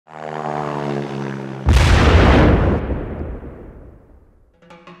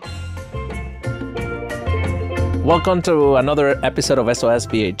Welcome to another episode of SOS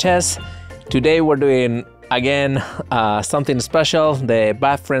VHS. Today we're doing, again, something special. The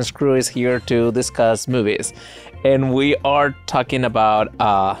Bad Friends crew is here to discuss movies. And we are talking about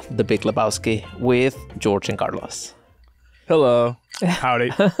The Big Lebowski with George and Carlos. Hello.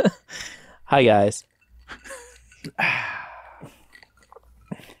 Howdy. Hi, guys.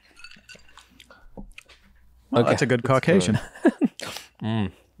 Well, that's a good Caucasian.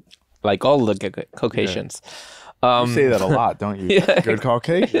 Like all the Caucasians. You say that a lot, don't you? Yeah. Good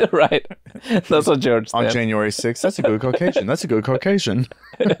Caucasian. Right. That's what George said. On January 6th, that's a good Caucasian. That's a good Caucasian.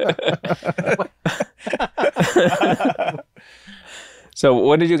 So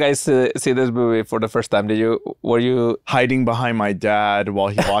when did you guys see this movie for the first time? Were you hiding behind my dad while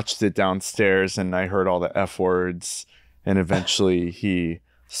he watched it downstairs, and I heard all the F words, and eventually he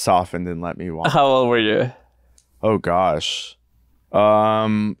softened and let me watch. How old were you? Oh gosh.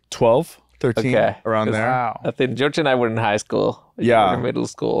 12, 13, Okay. around there. Wow. I think George and I were in high school. You Yeah. were in middle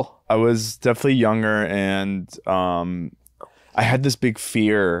school. I was definitely younger, and I had this big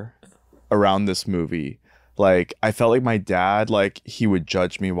fear around this movie. Like, I felt like my dad, like, he would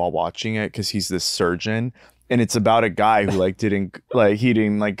judge me while watching it because he's this surgeon. And it's about a guy who he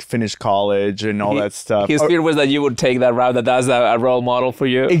didn't finish college and all that stuff. His fear was that you would take that route, that's a role model for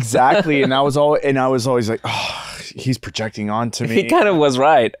you. Exactly. And I was always like, oh, he's projecting onto me. He kind of was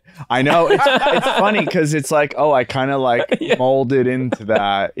right. I know. It's funny because it's like, oh, I kind of molded into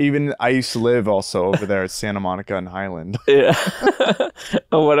that. Even I used to live also over there at Santa Monica and Highland. Yeah.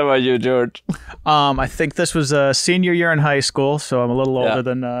 What about you, George? I think this was a senior year in high school, so I'm a little older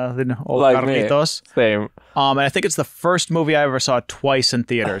than old Like Carlitos. Me. Same. And I think it's the first movie I ever saw twice in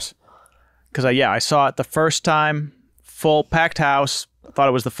theaters. Because I saw it the first time, full packed house. Thought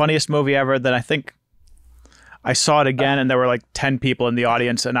it was the funniest movie ever. Then I think I saw it again, and there were like 10 people in the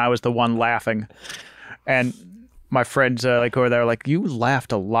audience, and I was the one laughing. And my friends who were there like, you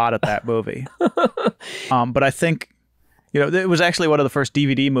laughed a lot at that movie. But I think, it was actually one of the first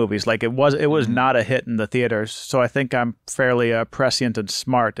DVD movies. Like it was not a hit in the theaters. So I think I'm fairly prescient and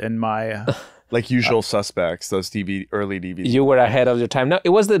smart in my... Like Usual Suspects, those early DVDs. You were ahead of your time. No, it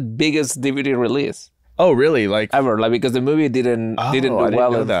was the biggest DVD release Oh, really? ever. Because the movie didn't do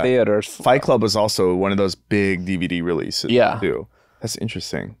well in theaters. Fight Club was also one of those big DVD releases. Yeah. Too. That's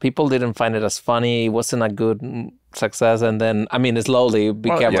interesting. People didn't find it as funny. It wasn't a good success. And then, slowly it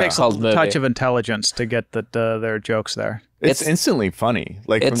became it a takes cult movie. touch of intelligence to get that there are jokes there. It's instantly funny,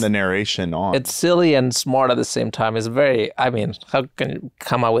 from the narration on. It's silly and smart at the same time. It's very, how can you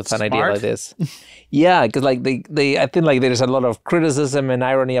come up with an idea like this? Yeah, because I think there's a lot of criticism and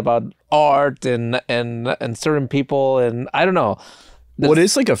irony about art and certain people, and I don't know. Well, it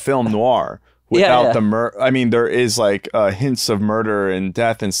is like a film noir without the murder. There is hints of murder and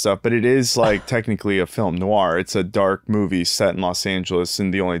death and stuff, but it is technically a film noir. It's a dark movie set in Los Angeles,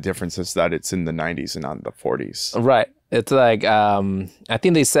 and the only difference is that it's in the 90s and not the 40s. Right. It's I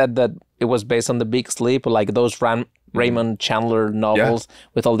think they said that it was based on The Big Sleep, like those Raymond Chandler novels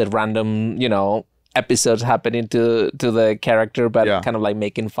with all the random, episodes happening to the character, but kind of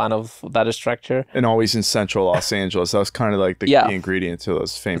making fun of that structure. And always in central Los Angeles. That was kind of the key ingredient to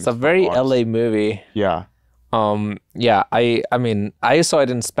those famous. It's a very bars. LA movie. Yeah. I saw it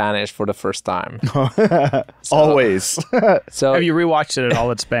in Spanish for the first time. Always. So Have you rewatched it at all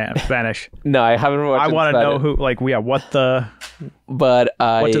in Spanish? No, I haven't watched it. I want to know who,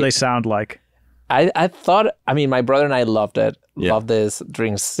 what do they sound like? I thought, my brother and I loved it. Yeah. Loved this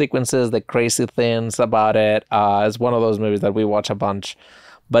dream sequences, the crazy things about it. It's one of those movies that we watch a bunch.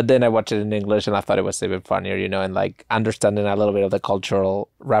 But then I watched it in English, and I thought it was even funnier, and understanding a little bit of the cultural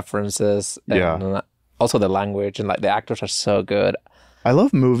references. And also the language, and the actors are so good. I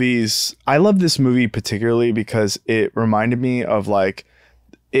love movies. I love this movie particularly because it reminded me of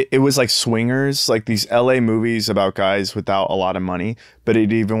it was like Swingers, like these LA movies about guys without a lot of money, but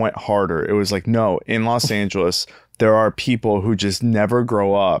it even went harder. It was no, in Los Angeles, there are people who just never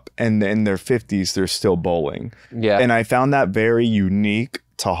grow up, and in their 50s, they're still bowling. Yeah. And I found that very unique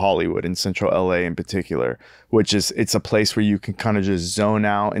to Hollywood and Central LA in particular, which is it's a place where you can kind of just zone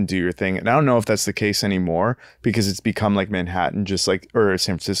out and do your thing. And I don't know if that's the case anymore because it's become like Manhattan, or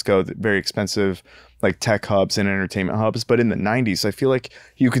San Francisco, very expensive tech hubs and entertainment hubs. But in the 90s, I feel like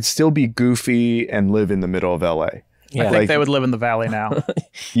you could still be goofy and live in the middle of LA. Yeah. I think they would live in the valley now.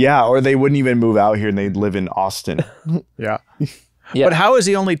 Yeah, or they wouldn't even move out here and they'd live in Austin. Yeah. But how is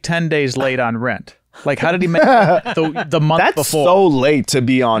he only 10 days late on rent? Like, how did he make the month That's before? so late to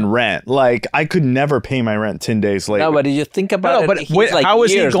be on rent. Like, I could never pay my rent 10 days later. No, but did you think about No, it? but He's wait, like how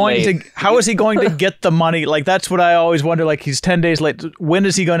is he years going late. to? How is he going to get the money? Like, that's what I always wonder. Like, he's 10 days late. When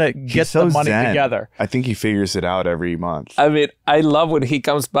is he going to get so the money zen. together? I think he figures it out every month. I mean, I love when he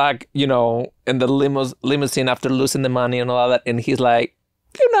comes back, you know, in the limousine after losing the money and all that, and he's like,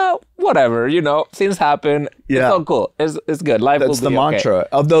 you know, whatever, you know, things happen. Yeah. It's all cool. It's good. Life That's will the be mantra okay.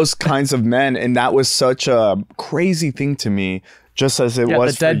 of those kinds of men. And that was such a crazy thing to me, just as it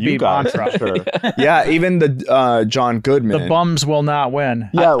was the for you deadbeat guys. mantra. Sure. Yeah, even the John Goodman. The bums will not win.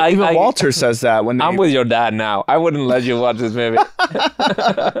 Yeah, I- even I- Walter says that when they, I'm with your dad now. I wouldn't let you watch this movie.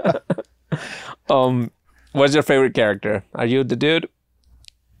 What's your favorite character? Are you the dude?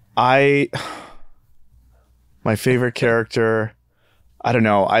 my favorite character, I don't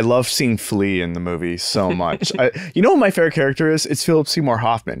know. I love seeing Flea in the movie so much. You know what my favorite character is? It's Philip Seymour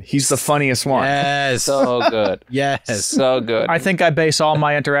Hoffman. He's the funniest one. Yes. So good. Yes. So good. I think I base all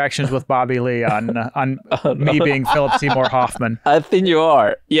my interactions with Bobby Lee on me being Philip Seymour Hoffman. I think you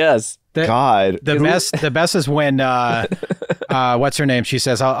are. Yes. God. The best is when what's her name? She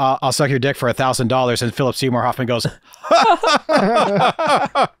says, "I'll suck your dick for $1,000," and Philip Seymour Hoffman goes,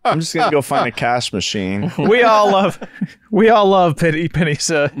 I'm just going to go find a cash machine. We all love Penny's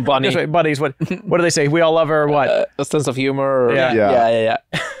Bunny. buddies. What do they say? We all love her. What? A sense of humor. Or, Yeah. Yeah.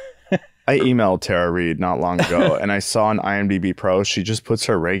 I emailed Tara Reid not long ago, and I saw on IMDb Pro, she just puts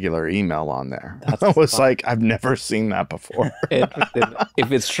her regular email on there. I was like, I've never seen that before.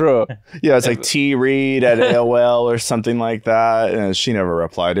 If it's true. Yeah, it's like T Reid at AOL or something like that. And she never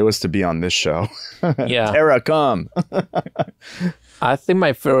replied. It was to be on this show. Yeah. Tara, come. I think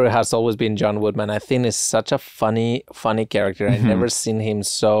my favorite has always been John Woodman. I think he's such a funny character. I've never seen him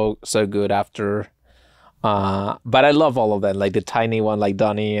so good after. But I love all of them, like the tiny one, like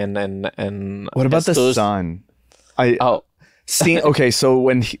Donnie and What about the Jesus. son? Okay, so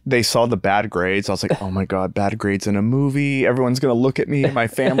when they saw the bad grades, I was like, oh my God, bad grades in a movie. Everyone's going to look at me and my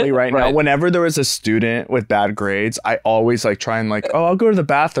family right now. Right. Whenever there was a student with bad grades, I always like try and like, oh, I'll go to the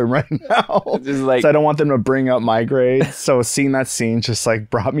bathroom right now. Just like- 'Cause I don't want them to bring up my grades. So seeing that scene just like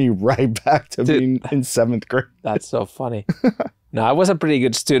brought me right back to being in 7th grade. That's so funny. No, I was a pretty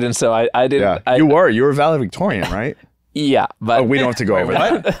good student, so I didn't. Yeah, you were valedictorian, right? Yeah, but Oh, we don't have to go over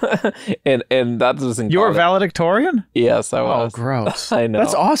that. and that was in You're a college. valedictorian? Yes, I Oh, was. gross. I know.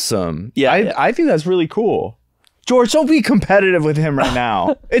 That's awesome. Yeah, I, yeah. I think that's really cool. George, don't be competitive with him right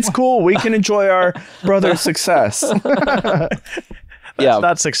now. It's cool. We can enjoy our brother's success. Yeah,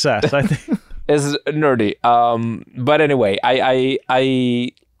 Not success. I think. it's nerdy. But anyway,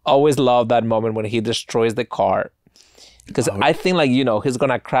 I always love that moment when he destroys the car. Because I think, like, you know, he's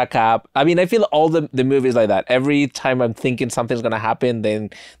going to crack up. I mean, I feel all the movies like that. Every time I'm thinking something's going to happen, then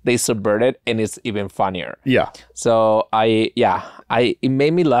they subvert it and it's even funnier. Yeah. So it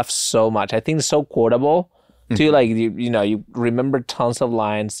made me laugh so much. I think it's so quotable. Too, like, you know, you remember tons of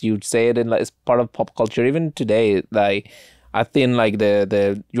lines. You say it in, like, it's part of pop culture. Even today, like, I think, like,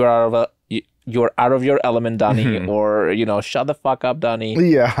 the you're out of your element, Donnie, or, you know, shut the fuck up, Donnie.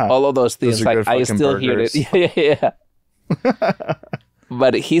 Yeah. All of those things. Those are Like, good I fucking still hear it. burgers. Yeah.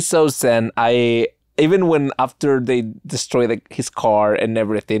 But he's so zen. Even when after they destroy his car and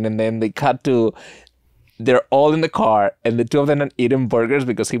everything, and then they cut to they're all in the car, and the two of them are eating burgers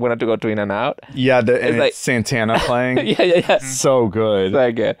because he wanted to go to In-N-Out. Yeah, and It's it's like- Santana playing. Yeah. So good.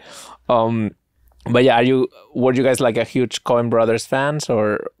 Very good. But yeah, were you guys like a huge Coen Brothers fans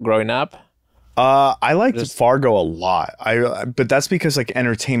or growing up? I liked Fargo a lot. But that's because like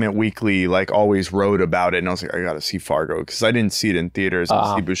Entertainment Weekly like always wrote about it, and I was like, I gotta see Fargo because I didn't see it in theaters. And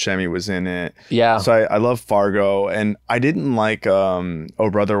Steve Buscemi was in it. Yeah. So I love Fargo, and I didn't like Oh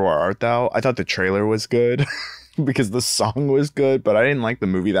Brother Where Art Thou. I thought the trailer was good. Because the song was good, but I didn't like the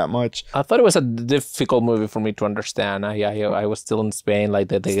movie that much. I thought it was a difficult movie for me to understand. I was still in Spain.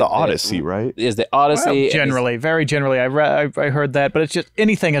 Like It's the Odyssey, right? Is the Odyssey Generally, very generally, I heard that, but it's just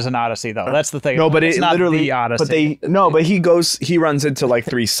anything is an Odyssey though. That's the thing. No, but it's it not literally. the Odyssey. But he runs into like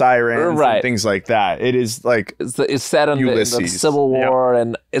 3 sirens Right. and things like that. It is like It's set in the Ulysses. Civil War,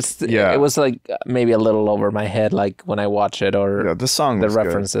 and Yeah. it was like maybe a little over my head, like when I watch it or the song the was good.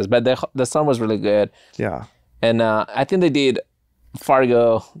 references. But the song was really good, Yeah. and I think they did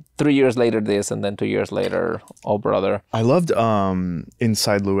Fargo 3 years later, this, and then 2 years later, Oh Brother. I loved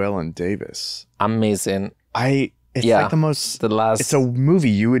Inside Llewellyn Davis. Amazing. It's Yeah. like the most. The last. It's a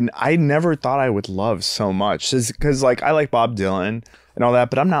movie I never thought I would love so much. Because like I like Bob Dylan and all that,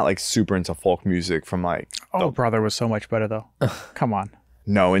 but I'm not like super into folk music from like Oh, Brother was so much better though. Come on.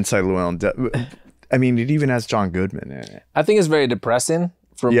 Inside Llewellyn. I mean, it even has John Goodman in it. I think it's very depressing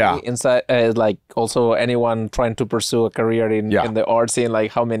for Yeah. me inside. Like also anyone trying to pursue a career in the art scene,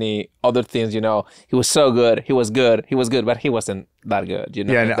 like how many other things, you know, he was so good, he was good, but he wasn't that good, you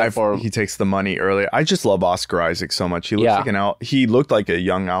know. Yeah, and therefore, he takes the money early. I just love Oscar Isaac so much. He looks like he looked like a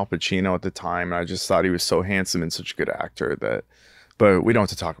young Al Pacino at the time, and I just thought he was so handsome and such a good actor that. But we don't have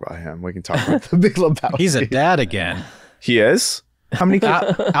to talk about him. We can talk about the Big Lebowski. He's a dad again. He is? How many?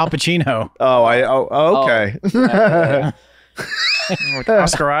 Al Pacino. Okay.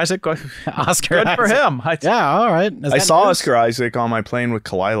 Oscar Isaac. Oscar Good for Isaac. him. Yeah, all right. I saw Oscar Isaac on my plane with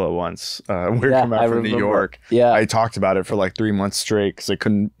Kalila once. We were coming out from New York. Yeah. I talked about it for like 3 months straight because I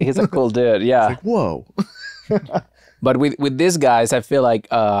couldn't. he's a cool dude. Yeah. Like, whoa. But with these guys, I feel like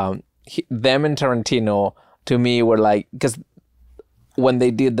them and Tarantino to me were like, because when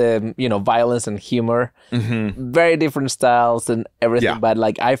they did the, you know, violence and humor, very different styles and everything. Yeah. But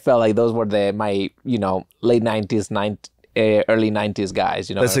like I felt like those were my, you know, late 90s, early 90s guys.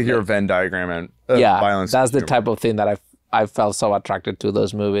 You know, That's like your Venn diagram and violence. That's the humor. type of thing that I felt so attracted to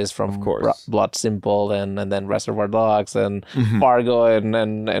those movies, from course. Blood Simple and then Reservoir Dogs and Fargo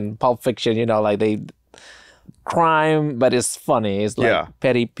and Pulp Fiction. You know, like they crime, but it's funny. It's like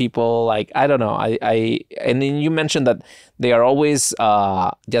petty people. Like I don't know. I and then you mentioned that they are always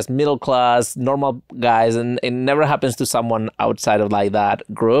just middle class, normal guys, and it never happens to someone outside of like that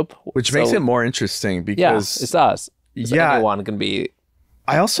group, Which makes it more interesting because yeah, it's us. So Yeah. anyone can be.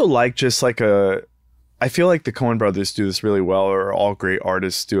 I also like just like I feel like the Coen brothers do this really well, or all great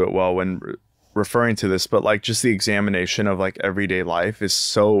artists do it well when referring to this, but like just the examination of like everyday life is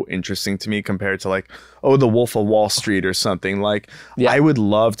so interesting to me compared to like, oh, The Wolf of Wall Street or something. Like I would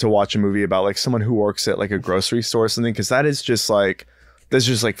love to watch a movie about like someone who works at like a grocery store or something, because that's just like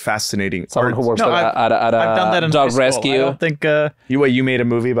fascinating. Someone who works at I've done that in dog high school. rescue. I don't think. You made a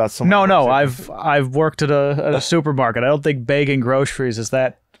movie about someone. No. I've worked at a supermarket. I don't think bagging groceries is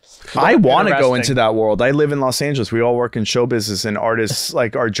that. I want to go Interesting. into that world. I live in Los Angeles. We all work in show business, and artists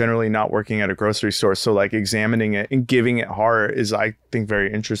like are generally not working at a grocery store. So like examining it and giving it horror is, I think,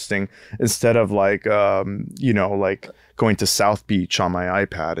 very interesting, instead of like you know, like going to South Beach on my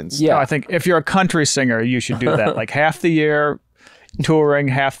iPad and stuff. No, I think if you're a country singer, you should do that. Like half the year touring,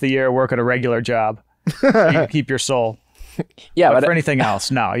 half the year work at a regular job. So you keep your soul. Yeah, But for anything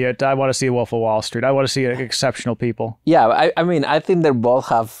else, no. I want to see Wolf of Wall Street. I want to see exceptional people. yeah. I mean, I think they both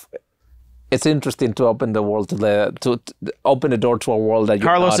have. It's interesting to open the world to open the door to a world that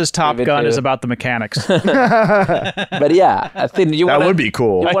Carlos's Top Gun is about the mechanics. But yeah, I think That would be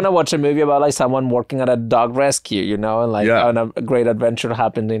cool. You want to watch a movie about like someone working at a dog rescue, you know, and like and a great adventure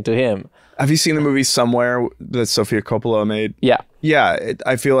happening to him. Have you seen the movie Somewhere that Sofia Coppola made? Yeah. Yeah,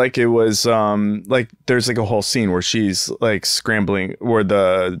 I feel like it was like there's like a whole scene where she's like scrambling, where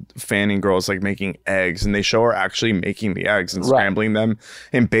the Fanning girl is like making eggs, and they show her actually making the eggs and scrambling them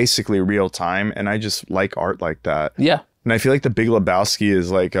in basically real time. And I just like art like that. Yeah. And I feel like The Big Lebowski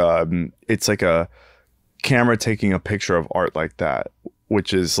is like it's like a camera taking a picture of art like that,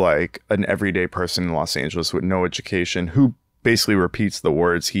 which is like an everyday person in Los Angeles with no education who basically repeats the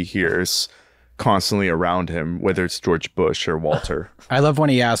words he hears constantly around him, whether it's George Bush or Walter. I love when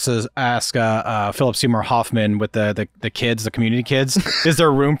he asks Philip Seymour Hoffman with the kids, the community kids, is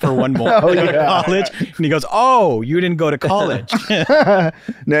there room for one more to go to college? And he goes, oh, you didn't go to college.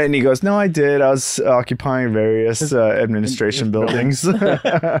 No, and he goes, no, I did. I was occupying various administration buildings.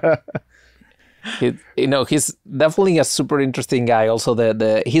 He's definitely a super interesting guy. Also,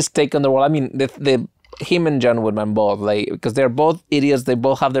 his take on the world. I mean, him and John Woodman both, like, because they're both idiots. They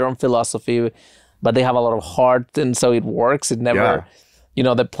both have their own philosophy, but they have a lot of heart, and so it works. It never, you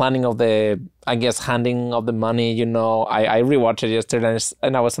know, the planning of handing of the money. You know, I rewatched it yesterday,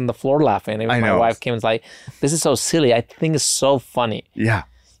 and I was on the floor laughing. Even my wife came and was like, "This is so silly." I think it's so funny. Yeah,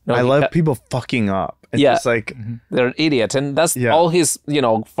 You know, I love people fucking up. It's just like they're idiots, and that's all his. You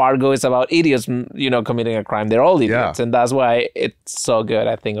know, Fargo is about idiots. You know, committing a crime. They're all idiots, and that's why it's so good.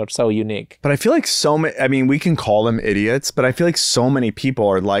 I think, or so unique. But I feel like so many. I mean, we can call them idiots, but I feel like so many people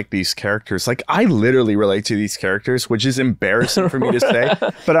are like these characters. Like I literally relate to these characters, which is embarrassing for me to say.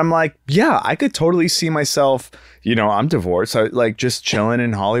 But I'm like, yeah, I could totally see myself. You know, I'm divorced. I like just chilling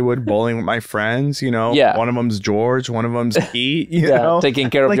in Hollywood, bowling with my friends. You know, one of them's George, one of them's Pete. You know, taking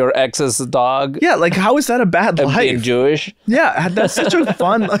care of your ex's dog. Yeah, like how is that a bad life? Being Jewish. Yeah, that's such a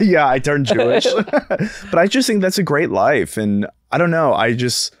fun. Yeah, I turned Jewish, but I just think that's a great life, and I don't know.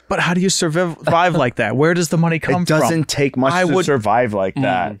 But how do you survive like that? Where does the money come from? It doesn't take much to survive like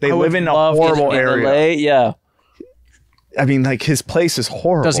that. They live in a love horrible in area. LA, yeah. I mean, like his place is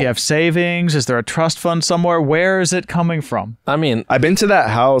horrible. Does he have savings? Is there a trust fund somewhere? Where is it coming from? I mean, I've been to that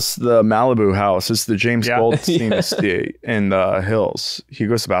house, the Malibu house. It's the James Yeah. Goldstein estate in the hills. He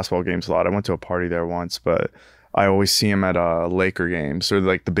goes to basketball games a lot. I went to a party there once, but I always see him at Laker games or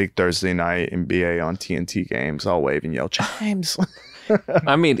like the big Thursday night NBA on TNT games. I'll wave and yell, James.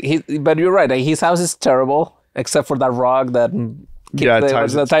 I mean, but you're right. Like, his house is terrible, except for that rock that ties it together.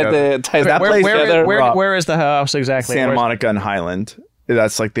 ties That the place- together. Where is the house exactly? Santa Where's- Monica and Highland.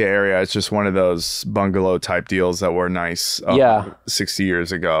 That's like the area. It's just one of those bungalow type deals that were nice 60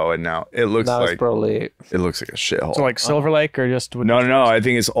 years ago. And now it looks Now it's like probably it looks like a shithole. So like Silver Lake or just... No. I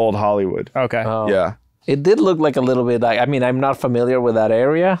think it's old Hollywood. Okay. Yeah. it did look like a little bit like, I mean, I'm not familiar with that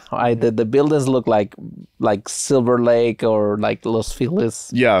area. The buildings look like Silver Lake or like Los Feliz.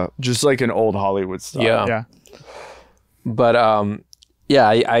 Yeah. Just like an old Hollywood style. Yeah. But yeah,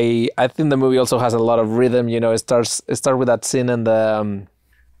 I think the movie also has a lot of rhythm. You know, it starts with that scene in the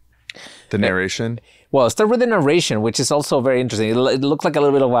The narration. well, it starts with the narration, which is also very interesting. It looks like a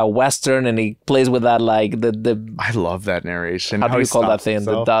little bit of a western, and he plays with that like the I love that narration. how do he you call that stops thing?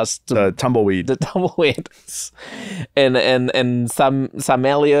 The himself. dust, The tumbleweed. the tumbleweed, and Sam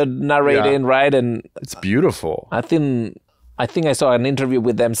Elliott narrating, right? And It's beautiful. I think I saw an interview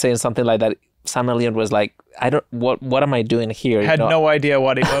with them saying something like that. Sam Elliott was like, what am I doing here? Had no idea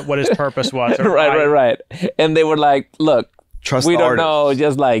what his purpose was. or why. right. And they were like, look, Trust we the don't artist. know,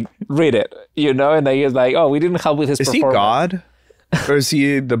 just like read it, you know? And then he was like, oh, we didn't help with his Is he performance. God? Or is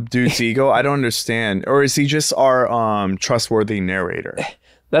he the dude's ego? I don't understand. Or is he just our trustworthy narrator?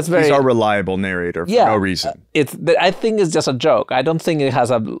 That's very He's our reliable narrator for no reason. I think it's just a joke. I don't think it has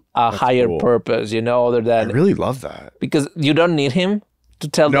a higher cool. purpose, you know, other I than really love that. because you don't need him to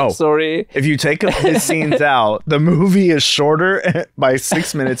tell No. the story. If you take his scenes out, the movie is shorter by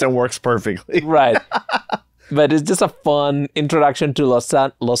 6 minutes and works perfectly. Right. But it's just a fun introduction to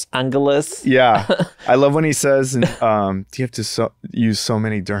Los Angeles. Yeah. I love when he says, do you have to use so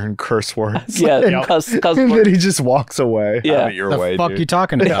many darn curse words? Yeah, Yep. cuss And words. then he just walks away. Yeah. Have it your The way, fuck dude. you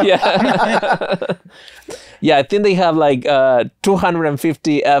talking about? Yeah. Yeah, I think they have like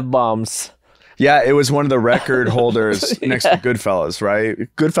 250 F-bombs. Yeah, it was one of the record holders next to Goodfellas, right?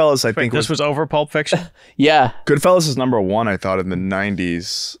 Goodfellas, I think This was over Pulp Fiction. Yeah. Goodfellas is number one, I thought, in the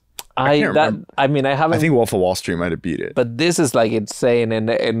 90s. can't remember. I mean, I haven't I think Wolf of Wall Street might have beat it. but this is like insane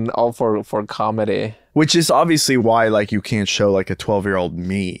and all for comedy. Which is obviously why, like, you can't show, like, a 12-year-old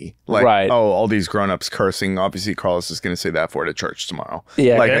me. Like, Right. oh, all these grown-ups cursing. Obviously, Carlos is going to say that for it at church tomorrow.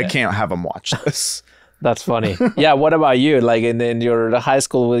 Yeah. Like, Yeah. I can't have him watch this. That's funny. Yeah, what about you? Like in your high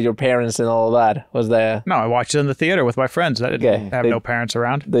school with your parents and all that? Was there No, I watched it in the theater with my friends. I didn't Okay. have no parents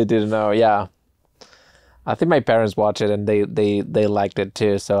around. they didn't know, yeah. I think my parents watched it and they liked it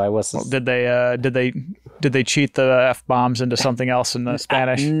too. So I was Did they cheat the F bombs into something else in the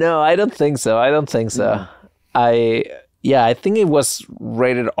Spanish? No, I don't think so. I think it was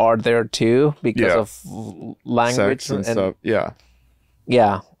rated R there too because Yeah. of language Sex and stuff. Yeah.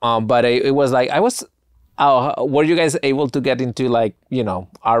 Yeah. But it was like were you guys able to get into like, you know,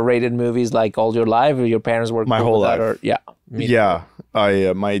 R-rated movies like all your life, or your parents were My cool whole with that, life. or yeah. Me too. Yeah.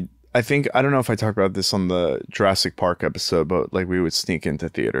 I think, I don't know if I talked about this on the Jurassic Park episode, but like we would sneak into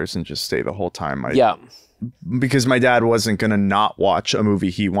theaters and just stay the whole time. Yeah. Because my dad wasn't going to not watch a movie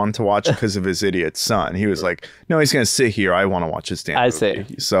he wanted to watch because of his idiot son. He was like, no, he's going to sit here. I want to watch his damn I movie.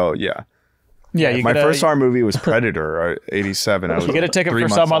 see. So, yeah. Yeah, you My get first R movie was Predator, 87. I was you get a ticket 3 for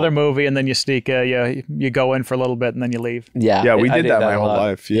months some other old. movie, and then you sneak. You go in for a little bit, and then you leave. Yeah. Yeah, we I did that my a whole lot.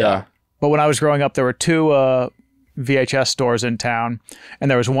 life. Yeah. But when I was growing up, there were two VHS stores in town,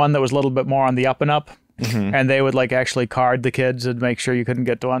 and there was one that was a little bit more on the up and up, and they would like actually card the kids and make sure you couldn't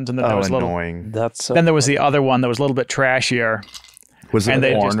get ones. And then there Oh, was a little. annoying. That's so Then there was the other one that was a little bit trashier. Was it and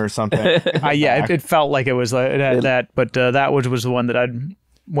they porn just- or something? Yeah, it felt like it was it had that, but that was the one that I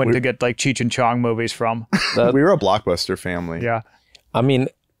went to get like Cheech and Chong movies from. We were a Blockbuster family. Yeah, I mean,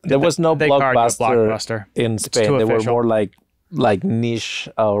 there was no they card you a blockbuster, Blockbuster. in Spain. too They were official. more like niche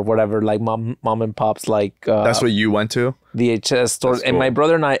or whatever, like mom and pops, like That's what you went to? VHS stores. That's And my cool.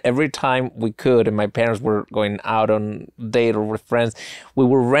 brother and I, every time we could, and my parents were going out on date or with friends, we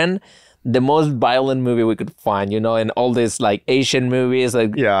would rent the most violent movie we could find, you know, and all these like Asian movies,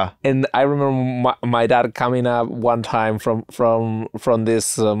 like Yeah. And I remember my dad coming up one time from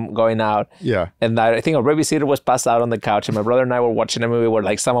this going out. Yeah. And I think a babysitter was passed out on the couch, and my brother and I were watching a movie where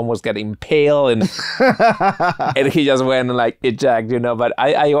like someone was getting impaled, and he just went and like eject, you know. But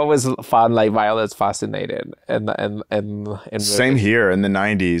I always found like violence fascinating, and Same here in the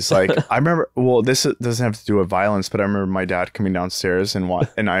 90s. Like, I remember, well, this doesn't have to do with violence, but I remember my dad coming downstairs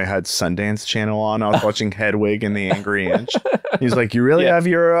and I had Sunday Sundance Channel on. I was watching Hedwig and the Angry Inch. He's like, you really have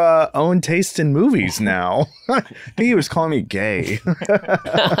your own taste in movies now. I think he was calling me gay.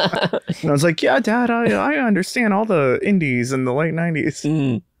 And I was like, yeah, Dad, I understand all the indies in the late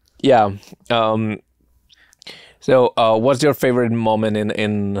 90s. Yeah. So, what's your favorite moment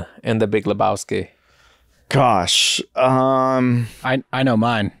in The Big Lebowski? Gosh, I know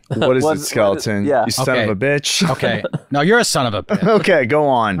mine. what is it, Skeleton? Yeah. You son of a bitch. Okay. No, you're a son of a bitch. Okay, go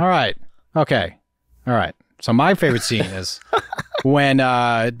on. All right. Okay. All right. So my favorite scene is when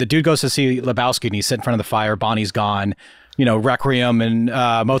the dude goes to see Lebowski and he's sitting in front of the fire. Bonnie's gone. You know, Requiem and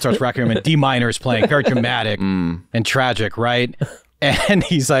Mozart's Requiem and D minor is playing. Very dramatic and tragic, right? And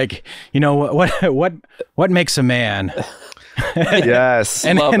he's like, you know, what makes a man? Yes.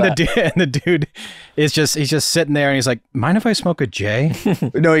 And the dude is he's just sitting there and he's like, mind if I smoke a J?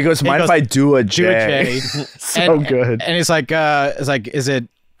 No, he goes, mind if I do a J? Do a J. So good. And it's like, is it?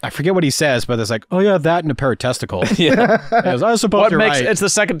 I forget what he says, but it's like, oh yeah, that and a pair of testicles. Yeah. Goes, I suppose you're right. It's the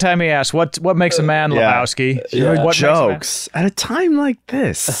second time he asked, what makes a man, Lebowski? Yeah. What Jokes at a time like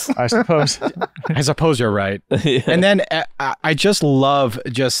this. I suppose. I suppose you're right. Yeah. And then I just love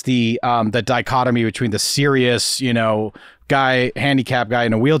the dichotomy between the serious, you know, handicapped guy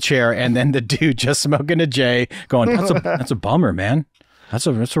in a wheelchair, and then the dude just smoking a J, going, that's a bummer, man. That's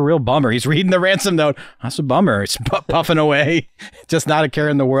a real bummer. He's reading the ransom note. That's a bummer. He's puffing away, just not a care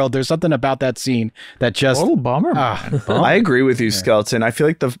in the world. There's something about that scene that just a little bummer. I agree with you, Skeleton. I feel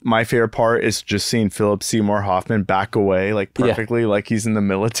like my favorite part is just seeing Philip Seymour Hoffman back away like perfectly, like he's in the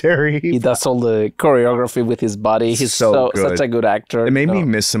military. He does all the choreography with his body. He's such a good actor. It made me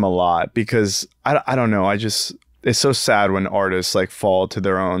miss him a lot because I don't know. It's so sad when artists like fall to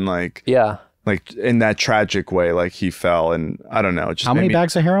their own like in that tragic way, like he fell, and I don't know. Just how many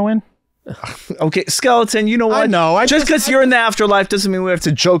bags of heroin? Okay, Skeleton, you know what? I know. Just because you're in the afterlife doesn't mean we have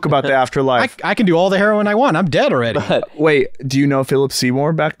to joke about the afterlife. I can do all the heroin I want. I'm dead already. Wait, do you know Philip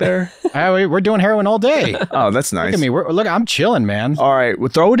Seymour back there? We're doing heroin all day. Oh, that's nice. Look at me. Look, I'm chilling, man. All right, well,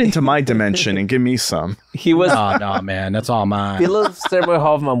 throw it into my dimension and give me some. He was. No, man, that's all mine. Philip Seymour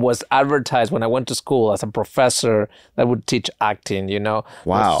Hoffman was advertised when I went to school as a professor that would teach acting. You know,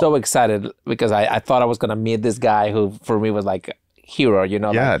 wow. I was so excited because I thought I was gonna meet this guy who, for me, was like hero, you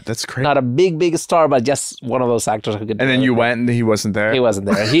know. Yeah, like, that's crazy. Not a big star, but just one of those actors who could. And then you went and he wasn't there? He wasn't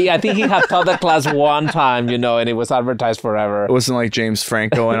there. I think he had taught the class one time, you know, and it was advertised forever. It wasn't like James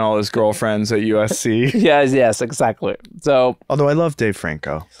Franco and all his girlfriends at USC. Yes, exactly. So, although I love Dave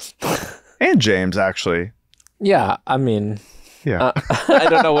Franco. And James, actually. Yeah, I mean, yeah. I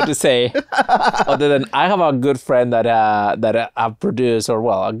don't know what to say other than I have a good friend that I've produced, or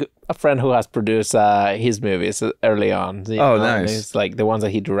a friend who has produced his movies early on. Oh, nice. It's like the ones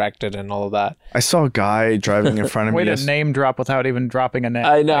that he directed and all of that. I saw a guy driving in front of me. Way to name drop without even dropping a name.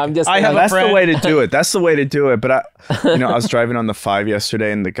 I know. I'm just. That's the way to do it. That's the way to do it. But I was driving on the 5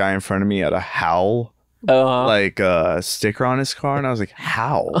 yesterday, and the guy in front of me had a Howl sticker on his car, and I was like,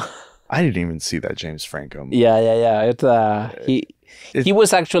 Howl. I didn't even see that James Franco movie. Yeah. He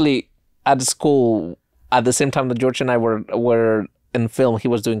was actually at school at the same time that George and I were in film. He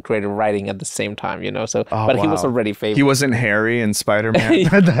was doing creative writing at the same time, you know. So, but he was already famous. He wasn't Harry in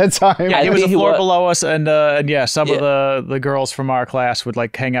Spider-Man at that time. Yeah, he was a floor below us, and some of the girls from our class would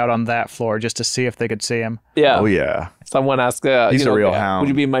like hang out on that floor just to see if they could see him. Yeah. Oh yeah. Someone asked, he's a real hound. Would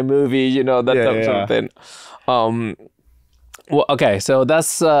you be in my movie? You know, that type of thing. Well, okay, so that's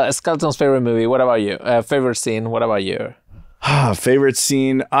Skeleton's favorite movie. What about you? Favorite scene? What about you? Favorite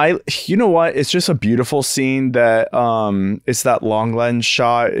scene? You know what? It's just a beautiful scene that it's that long lens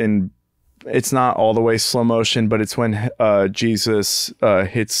shot, and it's not all the way slow motion, but it's when Jesus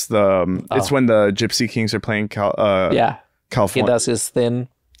hits the. It's when the Gypsy Kings are playing California. He does his thing.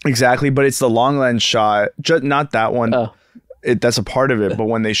 Exactly, but it's the long lens shot. Not that one. That's a part of it, but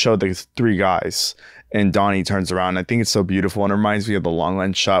when they show the three guys. And Donnie turns around. I think it's so beautiful, and it reminds me of the long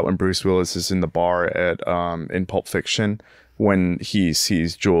lens shot when Bruce Willis is in the bar at in Pulp Fiction when he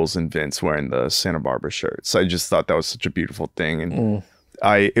sees Jules and Vince wearing the Santa Barbara shirts. I just thought that was such a beautiful thing, and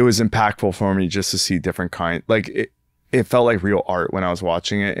it was impactful for me just to see different it felt like real art when I was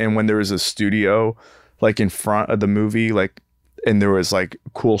watching it, and when there was a studio like in front of the movie, and there was like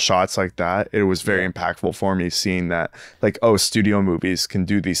cool shots like that. It was very impactful for me seeing that studio movies can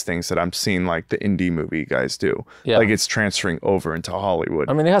do these things that I'm seeing like the indie movie guys do. Yeah. Like it's transferring over into Hollywood.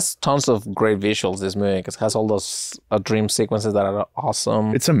 I mean, it has tons of great visuals, this movie. It has all those dream sequences that are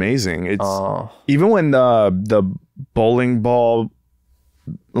awesome. It's amazing. It's even when the bowling ball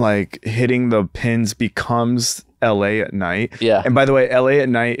like hitting the pins becomes LA at night. Yeah. And by the way, LA at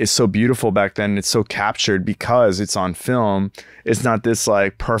night is so beautiful back then. It's so captured because it's on film. It's not this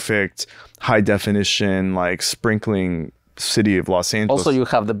like perfect high definition, like sprinkling city of Los Angeles. Also, you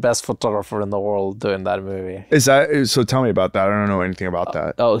have the best photographer in the world doing that movie. Is that so? Tell me about that. I don't know anything about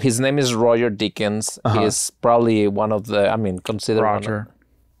that. Oh, his name is Roger Deakins. He's probably one of the, I mean, considered Roger.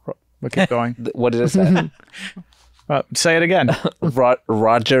 We'll keep going. What did I say? Say it again.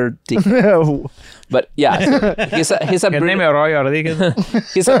 Roger Deakins. But yeah, he's a Your name is Roy Rodriguez.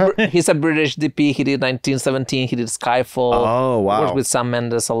 he's a British DP. He did 1917. He did Skyfall. Oh, wow. He works with Sam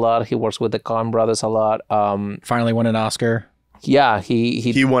Mendes a lot. He works with the Coen brothers a lot. Finally won an Oscar. Yeah,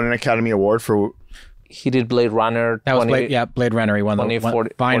 he won an Academy Award for. he did Blade Runner. That was Blade Runner. He won the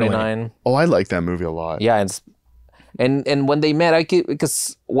 2049. Oh, I like that movie a lot. Yeah, and when they met,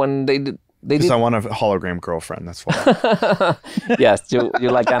 because when they did. Because I want a hologram girlfriend. That's why. Yes, you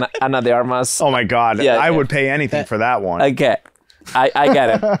like Ana de Armas. Oh my God. Yeah, I would pay anything for that one. Okay, I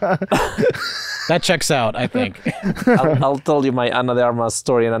get it. That checks out, I think. I'll tell you my Ana de Armas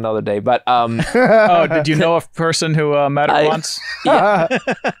story in another day. But Oh, did you know a person who met her once? Yeah,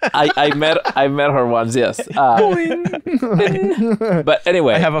 I met her once. Yes. But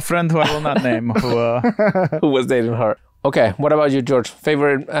anyway, I have a friend who I will not name who was dating her. Okay, what about you, George?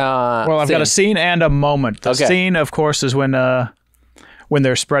 Favorite? Well, I've got a scene and a moment. The scene, of course, is when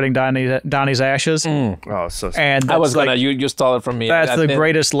they're spreading Donnie's ashes. Oh, so And I was like, gonna you stole it from me. That's the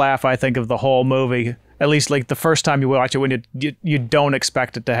greatest laugh I think of the whole movie. At least like the first time you watch it, when you don't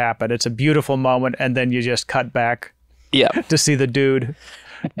expect it to happen. It's a beautiful moment, and then you just cut back. Yeah. To see the dude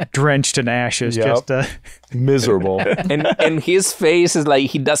drenched in ashes, just miserable. and his face is like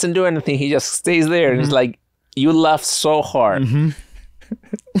he doesn't do anything. He just stays there, and it's like you laugh so hard.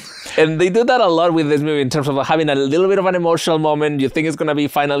 And they do that a lot with this movie in terms of having a little bit of an emotional moment. You think it's gonna be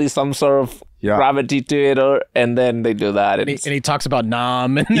finally some sort of gravity to it, and then they do that. And he talks about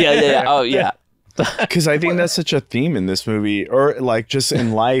Nam. Yeah. Oh yeah. Because I think that's such a theme in this movie, or like just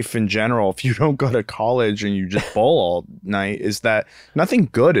in life in general. If you don't go to college and you just bowl all night, is that nothing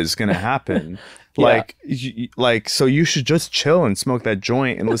good is going to happen. So you should just chill and smoke that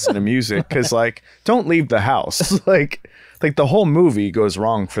joint and listen to music. Because like, don't leave the house. like the whole movie goes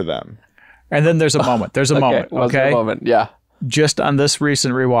wrong for them. And then there's a moment. There's a moment. Okay. A moment. Yeah. Just on this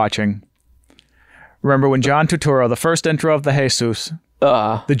recent rewatching, remember when John Turturro, the first intro of the Jesus.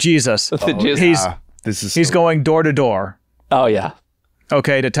 The Jesus. He's going door to door. Oh yeah.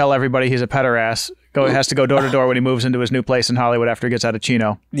 Okay, to tell everybody he's a pederast. Has to go door to door when he moves into his new place in Hollywood after he gets out of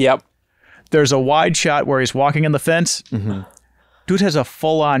Chino. Yep. There's a wide shot where he's walking in the fence. Dude has a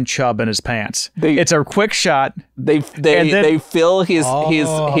full-on chub in his pants. It's a quick shot. They fill his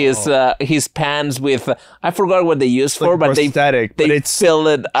pants with I forgot what they used for, but they fill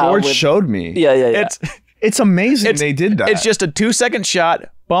it. George showed me. Yeah. It's amazing they did that. It's just a 2-second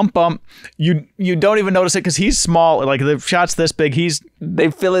shot. Bump. You don't even notice it because he's small. Like the shot's this big. They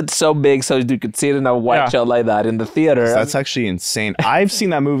fill it so big so you could see it in a wide shot like that in the theater. That's actually insane. I've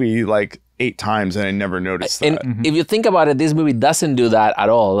seen that movie like 8 times and I never noticed that. And if you think about it, this movie doesn't do that at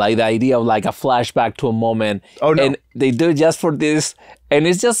all. Like the idea of like a flashback to a moment. Oh no. And they do it just for this, and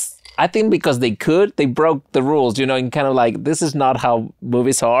it's just. I think because they broke the rules, and kind of like, this is not how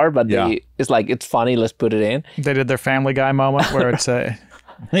movies are, but it's like, it's funny, let's put it in. They did their Family Guy moment where it's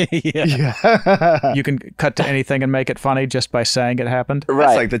you can cut to anything and make it funny just by saying it happened. Right.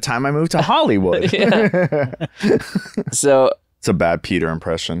 It's like the time I moved to Hollywood. So it's a bad Peter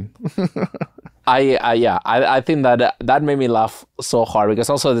impression. I think that made me laugh so hard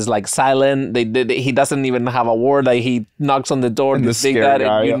because also there's like silent. He doesn't even have a word. Like he knocks on the door to think that,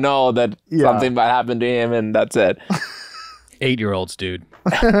 and you know that something bad happened to him, and that's it. 8-year-olds, dude.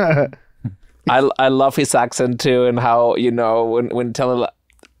 I love his accent too, and how when telling.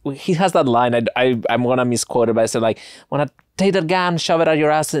 He has that line. I'm gonna misquote it, but I said like, "Wanna take that gun, shove it out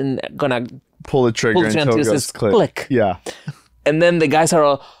your ass, and gonna pull the trigger until it goes click." Yeah. And then the guys are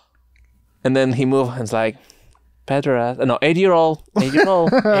all. And then he moved and it's like, pederast. No, 8-year-old.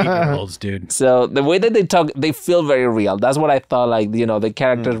 8-year-olds, dude. So the way that they talk, they feel very real. That's what I thought, like, the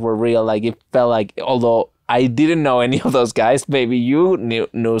characters were real. Like, it felt like, although I didn't know any of those guys, maybe you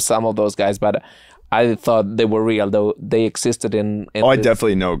knew some of those guys, but I thought they were real, though they existed in I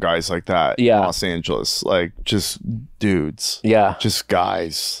definitely know guys like that in Los Angeles. Like, just dudes. Yeah. Just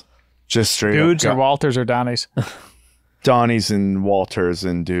guys. Just straight dudes or Walters or Donnies. Donnies and Walters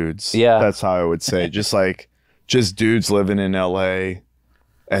and dudes. Yeah. That's how I would say. Just dudes living in LA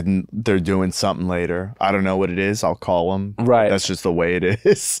and they're doing something later. I don't know what it is. I'll call them. Right. That's just the way it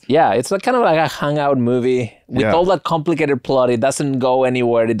is. Yeah. It's kind of like a hangout movie with all that complicated plot. It doesn't go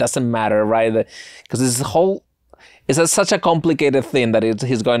anywhere. It doesn't matter, right? Because this whole such a complicated thing that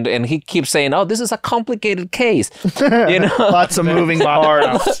he's going to, and he keeps saying, "Oh, this is a complicated case." You know, Lots of moving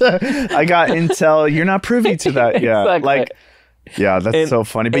parts. I got intel. You're not privy to that yet. Exactly. Like, yeah, that's so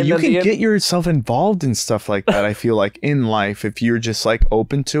funny. But you can then get yourself involved in stuff like that. I feel like in life, if you're just like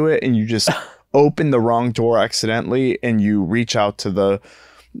open to it and you just open the wrong door accidentally and you reach out to the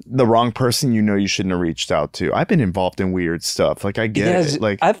wrong person you shouldn't have reached out to. I've been involved in weird stuff. Like, I get it.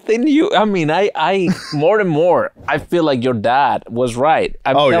 Like, I think I more and more, I feel like your dad was right.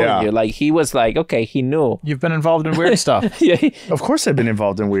 I'm telling you, like, he was like, okay, he knew. You've been involved in weird stuff. Yeah, of course I've been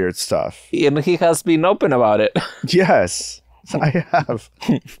involved in weird stuff. and he has been open about it. Yes, I have.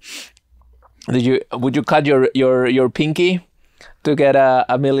 Would you cut your pinky to get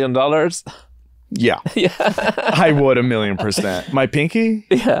 $1 million? Yeah. I would 1,000,000%. My pinky?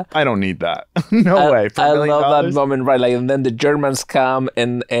 Yeah. I don't need that. No way. For I $1 million? love that moment, right? Like, and then the Germans come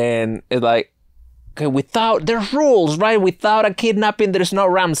and it's like, okay, there's rules, right? Without a kidnapping, there's no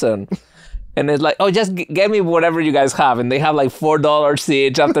ransom. And it's like, oh, just get me whatever you guys have. And they have like $4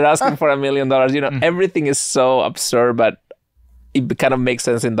 each after asking for $1 million. Everything is so absurd, but it kind of makes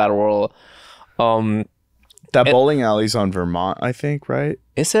sense in that world. That bowling alley's on Vermont, I think, right?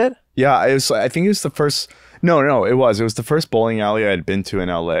 Is it? Yeah, I think it was the first. No, it was the first bowling alley I had been to in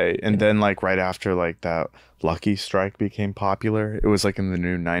LA, and then like right after like that Lucky Strike became popular. It was like in the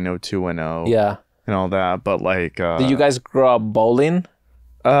new 90210. Yeah, and all that. But like, did you guys grow up bowling?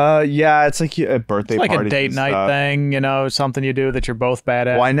 Yeah, it's like a birthday It's like party, a date night thing, something you do that you're both bad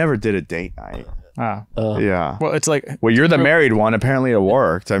at. Well, I never did a date night. Yeah. Well, it's like, well, you're the married one. Apparently, it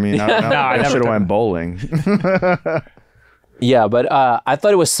worked. I mean, I don't know. No, I should have went bowling. Yeah, but I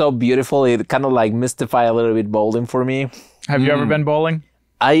thought it was so beautiful. It kind of like mystified a little bit bowling for me. Have you ever been bowling?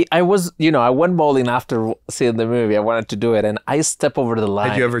 I was, I went bowling after seeing the movie. I wanted to do it, and I stepped over the line.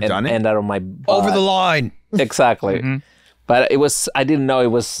 Have you ever done it? And out of my butt. Over the line. Exactly. But I didn't know it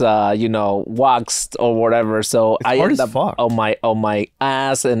was, waxed or whatever. So I hard ended as up fuck. on my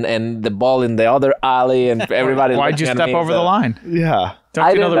ass and the ball in the other alley, and everybody. Why'd you step over the line? Yeah.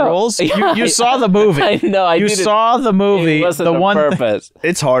 Don't you know the rules? You saw the movie. I know. You saw the movie. It wasn't the one purpose.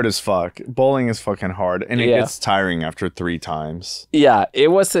 It's hard as fuck. Bowling is fucking hard, and it Yeah. gets tiring after 3 times. Yeah, it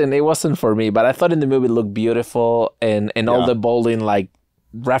wasn't for me. But I thought in the movie it looked beautiful, and all the bowling like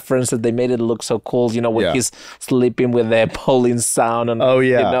references, they made it look so cool. When he's sleeping with the bowling sound, and Oh,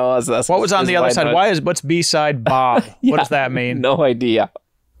 yeah. What was on the other side? What's B-side Bob? What does that mean? No idea.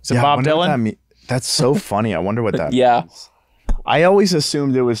 Is it I Bob wonder what Dylan? that mean- That's so funny. I wonder what that Yeah. means. I always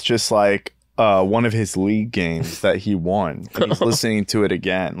assumed it was just like one of his league games that he won. And he's listening to it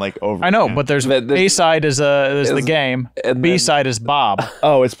again, like over. I know, again. but there's A-side is the game. and B-side is Bob.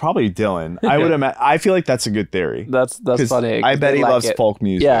 Oh, it's probably Dylan. I would imagine. I feel like that's a good theory. That's 'Cause funny. I bet They he like loves it. folk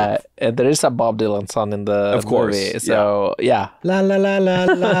music. Yeah, and there is a Bob Dylan song in the Of course, movie. So yeah, La la la la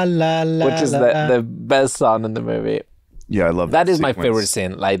la la la. which is the best song in the movie. Yeah, I love That is my sequence. favorite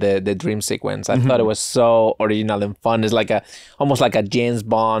scene, like the dream sequence. I thought it was so original and fun. It's like almost like a James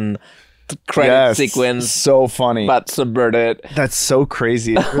Bond credit Yes, sequence, so funny. but subverted. That's so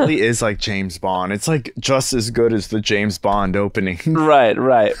crazy. It really is like James Bond. It's like just as good as the James Bond opening. Right.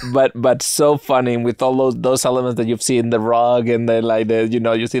 But so funny with all those elements that you've seen, the rug and the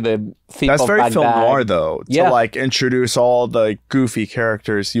you see the thief That's of very film Baghdad. noir, though. Yeah. To like introduce all the goofy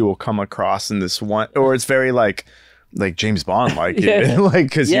characters you will come across in this one, or it's very like James Bond, Yeah. like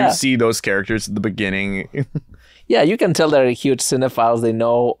because Yeah. you see those characters at the beginning. Yeah, you can tell they're huge cinephiles. They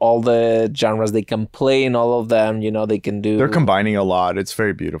know all the genres. They can play in all of them. They can do. They're combining a lot. It's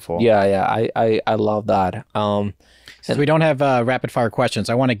very beautiful. Yeah. I love that. Since we don't have rapid fire questions,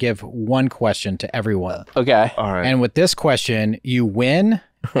 I want to give one question to everyone. Okay. All right. And with this question, you win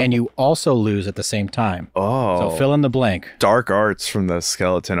and you also lose at the same time. Oh, So fill in the blank. dark arts from the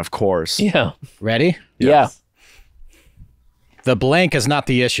skeleton, of course. Yeah. Ready? Yeah. The blank is not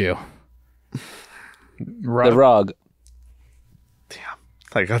the issue. The rug.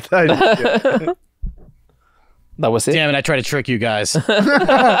 Like that. That was it. Damn it, I tried to trick you guys.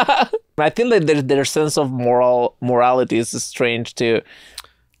 I think that their sense of morality is strange too,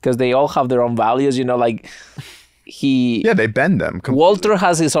 because they all have their own values. Like Yeah, they bend them. Walter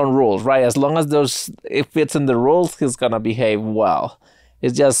has his own rules, right? As long as it fits in the rules, he's gonna behave well.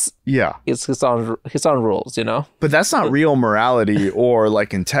 It's just it's his own rules, But that's not real morality or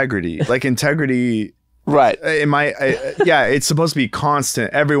like integrity. Like integrity. Right. It's supposed to be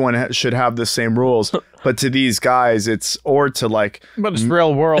constant. Everyone should have the same rules. But to these guys, But it's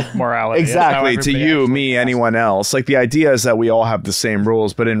real world morality. exactly to you, me, anyone else. Like the idea is that we all have the same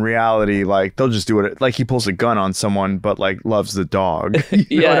rules, but in reality, like they'll just do it. Like he pulls a gun on someone, but like loves the dog.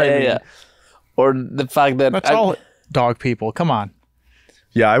 You know what I mean? Yeah. Or the fact that That's all. dog people. Come on.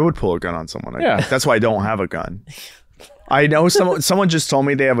 Yeah, I would pull a gun on someone. Yeah. That's why I don't have a gun. I know someone just told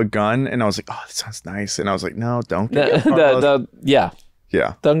me they have a gun, and I was like, oh, that sounds nice. And I was like, no, don't get it. Yeah.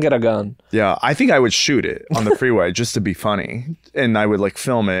 Yeah. Don't get a gun. Yeah. I think I would shoot it on the freeway just to be funny. And I would like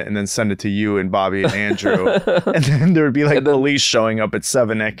film it and then send it to you and Bobby and Andrew. And then there would be like police showing up at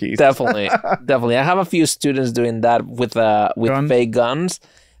 7 Eckies. Definitely. Definitely. I have a few students doing that with Guns? fake guns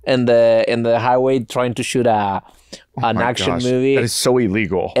in the highway trying to shoot an action movie. That is so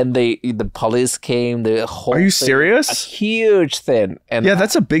illegal. And the police came, the whole Are you thing, serious? a huge thing. And Yeah,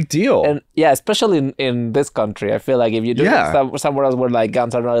 that's a big deal. and yeah, especially in this country, I feel like if you do Yeah. it somewhere else where like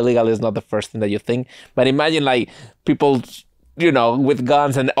guns are not illegal, it's not the first thing that you think. But imagine like people, with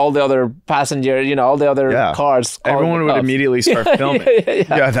guns and all the other passengers, all the other cars. calling Everyone the would cops. immediately start filming.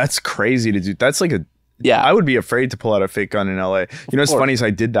 Yeah. That's crazy to do. That's like Yeah. I would be afraid to pull out a fake gun in LA. You know what's funny is I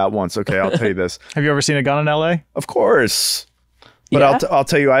did that once. Okay, I'll tell you this. Have you ever seen a gun in L.A.? Of course. But Yeah? I'll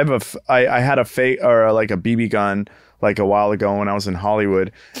tell you, I had a fake or like a BB gun like a while ago when I was in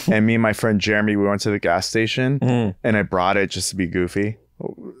Hollywood, and me and my friend Jeremy, we went to the gas station, and I brought it just to be goofy.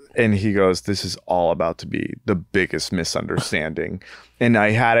 And he goes, "This is all about to be the biggest misunderstanding." And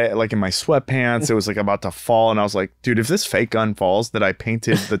I had it like in my sweatpants. It was like about to fall, and I was like, "Dude, if this fake gun falls, that I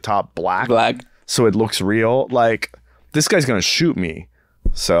painted the top black, so it looks real. Like this guy's gonna shoot me."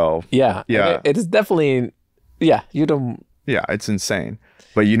 So Yeah. Yeah. It is definitely. Yeah. You don't. yeah, it's insane.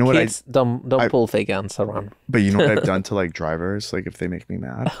 But you know what Kids don't pull fake guns around. But you know what I've done to like drivers? Like if they make me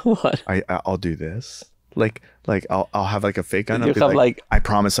mad, What? I'll do this. Like I'll have like a fake gun. I'll You be have, like- I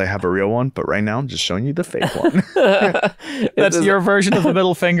promise I have a real one, but right now I'm just showing you the fake one. That's your version of the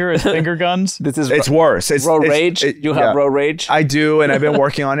middle finger is finger guns. This is It's worse. It's road rage. You have road rage. I do, and I've been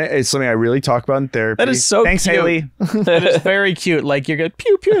working on it. It's something I really talk about in therapy. That is so Thanks, cute. Haley. That is very cute. Like you're good.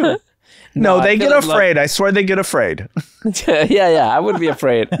 Pew pew. No, I they feel get like- afraid. I swear they get afraid. yeah. I would be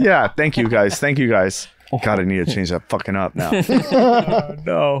afraid. Yeah, thank you guys. Thank you guys. God, I need to change that fucking up now.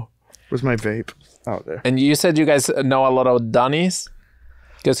 No. Where's my vape? Oh, there. And you said you guys know a lot of Donnies?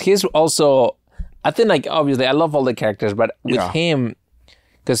 Because he's also, I think, like, obviously, I love all the characters, but with him,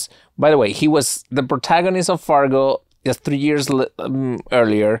 because, by the way, he was the protagonist of Fargo just 3 years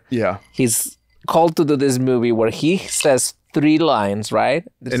earlier. Yeah. He's called to do this movie where he says 3 lines, right?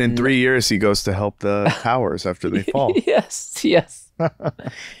 And in 3 years, he goes to help the towers after they fall. Yes.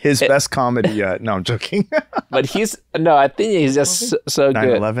 His best comedy yet. No, I'm joking. But I think he's just so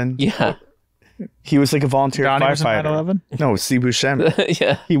good. 9/11. Yeah. He was like a volunteer Donnie was in firefighter. 9/11? No, Steve Buscemi.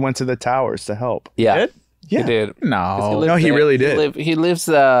 Yeah. He went to the towers to help. Yeah. Did? Yeah. He did. No. No, he really did. He lives.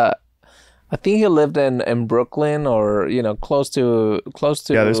 I think he lived in Brooklyn or close to.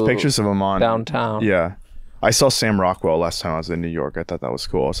 Yeah, there's pictures of him on downtown. Yeah. I saw Sam Rockwell last time I was in New York. I thought that was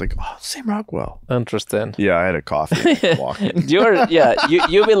cool. I was like, oh, Sam Rockwell. Interesting. Yeah, I had a coffee walking.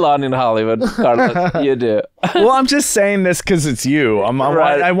 You belong in Hollywood, Carlos. You do. Well, I'm just saying this because it's you.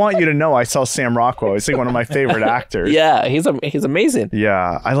 Right. I want you to know I saw Sam Rockwell. He's like one of my favorite actors. Yeah, he's amazing.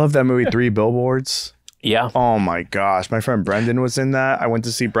 Yeah, I love that movie, 3 Billboards. Yeah. Oh my gosh, my friend Brendan was in that. I went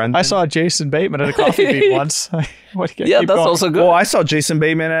to see Brendan. I saw Jason Bateman at a coffee beat once. Yeah, that's also good. Well, I saw Jason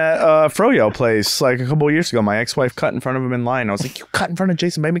Bateman at Froyo Place like a couple of years ago. My ex-wife cut in front of him in line. I was like, "You cut in front of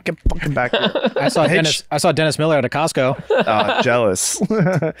Jason Bateman? Get fucking back here!" I saw Dennis Miller at a Costco. Jealous.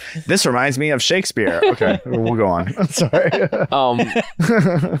 This reminds me of Shakespeare. Okay, we'll go on. I'm sorry.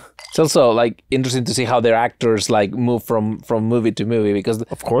 It's also like interesting to see how their actors like move from movie to movie because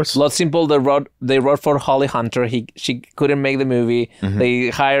Of course. Blood Simple they wrote for Holly Hunter. She couldn't make the movie. They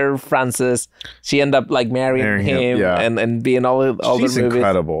hired Frances. She ended up like marrying him yeah. and being all the She's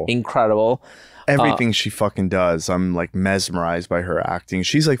movies. Incredible. Everything she fucking does, I'm like mesmerized by her acting.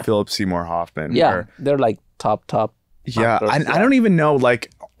 She's like Philip Seymour Hoffman. Yeah, where- they're like top. yeah. actors. I don't even know.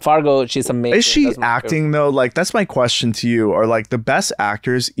 Like, Fargo, she's amazing. is she That's my favorite. acting though? Like, that's my question to you. Are like the best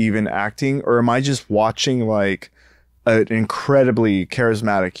actors even acting, or am I just watching like an incredibly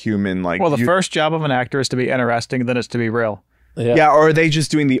charismatic human? Like, Well, the first job of an actor is to be interesting, then it's to be real. yeah, or are they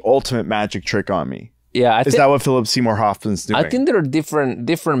just doing the ultimate magic trick on me? Yeah, Is that what Philip Seymour Hoffman's doing? I think there are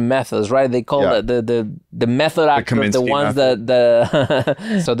different methods, right? They call Yeah. the method actors, the Kaminsky ones method.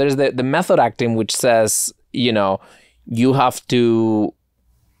 that so there's the method acting, which says you have to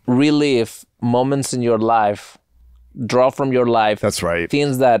relive moments in your life, draw from your life. That's right.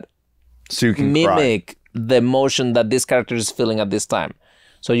 Things that So you can cry. mimic the emotion that this character is feeling at this time.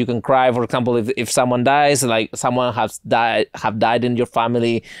 So you can cry, for example, if someone dies, like someone have died in your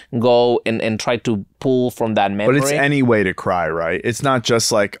family, go and try to pull from that memory. But it's any way to cry, right? It's not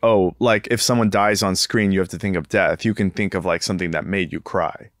just like, oh, like if someone dies on screen, you have to think of death. You can think of like something that made you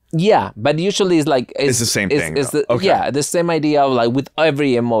cry. Yeah, but usually it's like It's the same thing, It's though. Okay. Yeah, the same idea of like with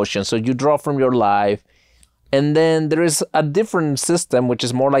every emotion. So you draw from your life, and then there is a different system which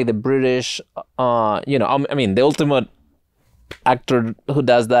is more like the British. I mean, the ultimate actor who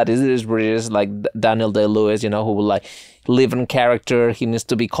does that is British, like Daniel Day-Lewis. Who will like live in character. He needs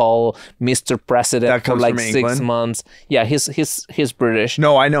to be called Mr. President That for comes like from 6 England? months. Yeah, he's British.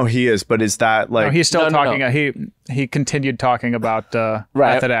 No, I know he is, but is that like No, he's still No, no, talking. no. He continued talking about Right.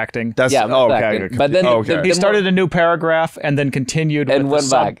 method acting. that's Yeah, okay. exactly. But then okay. He started a new paragraph and then continued And with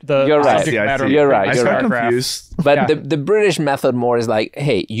went back. the You're right. subject I see, I matter. see. You're right, I you're got right. confused. But Yeah. the British method more is like,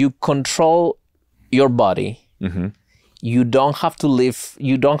 hey, you control your body. Mm-hmm. You don't have to live.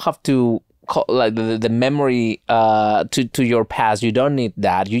 You don't have to call, like the memory to your past. You don't need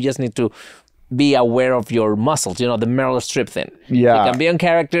that. You just need to be aware of your muscles. The Meryl Streep thing. Yeah. She can be on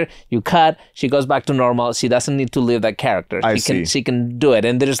character. You cut. She goes back to normal. She doesn't need to live that character. I She can. see. She can do it.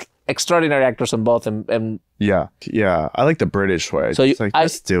 And there's extraordinary actors on both. And Yeah. I like the British way. so It's like,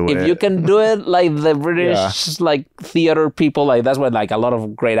 let's do it. if you can do it like the British like theater people, like that's where like a lot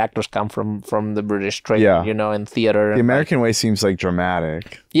of great actors come from the British training, Yeah. in theater. The and, American way seems like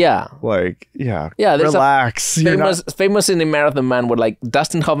dramatic. yeah. Like, yeah. Yeah, there's relax. You're not- famous in the Marathon Man where like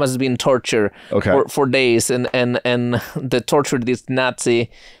Dustin Hoffman has been tortured Okay. for days and they tortured this Nazi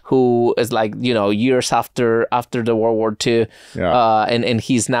who is like, years after the World War II. Yeah. And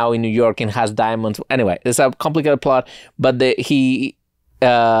he's now in New York and has diamonds. Anyway, it's a complicated plot, but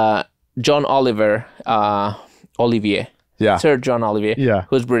John Olivier. Yeah. Sir John Olivier, Yeah.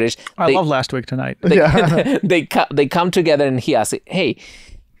 who's British. I love Last Week Tonight. They come together and he asks, hey,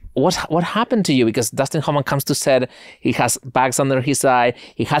 what happened to you? Because Dustin Hoffman comes to set, he has bags under his eye,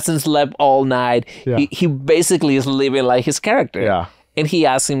 he hasn't slept all night. Yeah. He basically is living like his character. Yeah. And he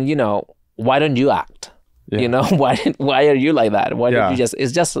asks him, why don't you act? Yeah. Why are you like that? Why Yeah. don't you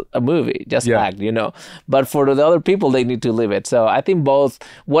it's just a movie, just Yeah. act, But for the other people, they need to live it. So I think both,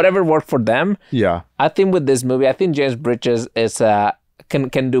 whatever worked for them, Yeah. I think with this movie, I think James Bridges is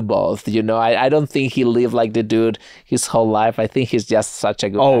can do both. I don't think he lived like the dude his whole life. I think he's just such a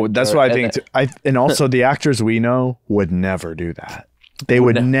good Oh, actor. that's what I And, think. And also the actors we know would never do that. They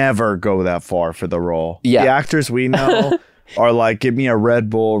would never go that far for the role. Yeah. The actors we know are like, give me a Red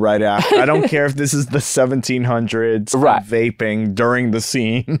Bull right after. I don't care if this is the 1700s, Right. vaping during the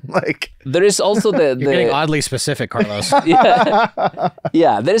scene. Like, There is also You're getting oddly specific, Carlos.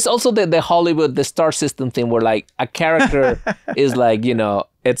 yeah, there is also the Hollywood, the star system thing where like a character is like,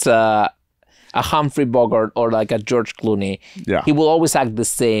 it's a Humphrey Bogart or like a George Clooney. Yeah. He will always act the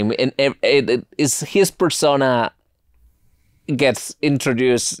same. And it is his persona gets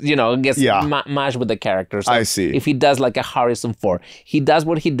introduced, gets Yeah. matched with the characters. I see. If he does like a Harrison Ford, he does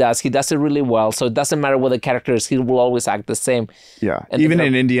what he does it really well. So it doesn't matter what the character is, he will always act the same. yeah. And Even the-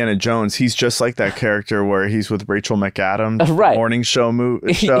 in Indiana Jones, he's just like that character where he's with Rachel McAdams, Right. the morning show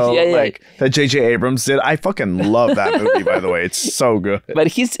show Yeah, yeah. like that J.J. Abrams did. I fucking love that movie, by the way. It's so good. But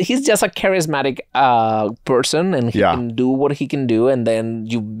he's just a charismatic person, and he Yeah. can do what he can do, and then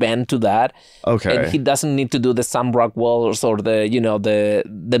you bend to that. Okay. And he doesn't need to do the Sam Rockwells or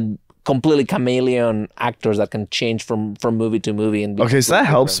the completely chameleon actors that can change from movie to movie. And Okay, so that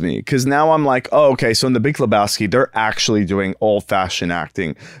helps me because now I'm like, oh, okay. So in the Big Lebowski, they're actually doing old-fashioned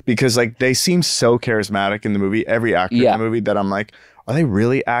acting because like they seem so charismatic in the movie, every actor in Yeah. the movie, that I'm like, are they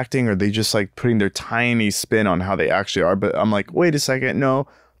really acting or are they just like putting their tiny spin on how they actually are? But I'm like, wait a second, no,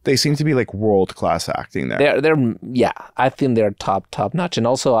 they seem to be like world-class acting there. They're yeah, I think they're top notch, and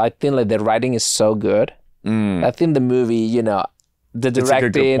also I think like the writing is so good. I think the movie, the like a good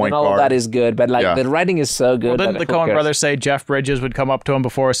directing point and all of guard. that is good, but like Yeah. the writing is so good. Didn't the that who Coen cares? brothers say Jeff Bridges would come up to him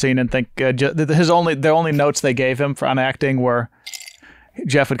before a scene and think the only notes they gave him on acting were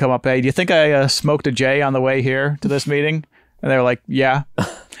Jeff would come up, hey, do you think I smoked a J on the way here to this meeting? And they were like, yeah,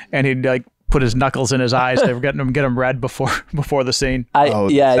 and he'd like put his knuckles in his eyes. They were getting him get him red before the scene.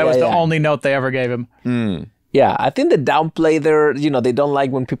 That was the only note they ever gave him. Yeah, I think they downplay their, they don't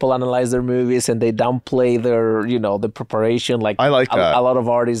like when people analyze their movies and they downplay their, the preparation. Like I like that. a lot of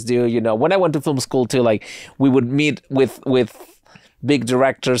artists do. When I went to film school too, like we would meet with big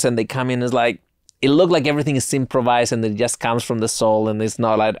directors and they come in as like, it looked like everything is improvised and it just comes from the soul and it's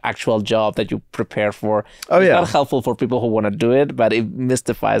not like actual job that you prepare for. Oh, it's yeah. not helpful for people who want to do it, but it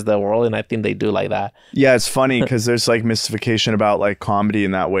mystifies the world, and I think they do like that. Yeah, it's funny because there's like mystification about like comedy in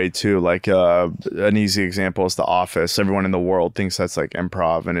that way too. Like an easy example is The Office. Everyone in the world thinks that's like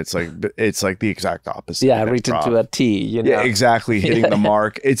improv, and it's like the exact opposite. Yeah, of written improv. to a T. Yeah, exactly. Hitting the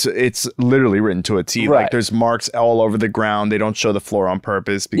mark. It's literally written to a T. Right. Like there's marks all over the ground. They don't show the floor on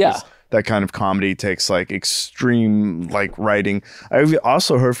purpose because that kind of comedy takes like extreme like writing. I've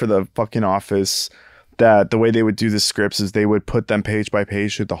also heard for The fucking Office that the way they would do the scripts is they would put them page by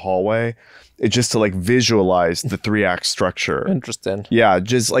page through the hallway. It's just to like visualize the 3-act structure. Interesting. Yeah,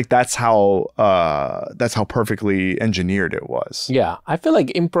 just like that's how perfectly engineered it was. Yeah, I feel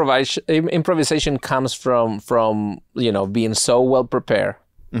like improvisation comes from being so well prepared.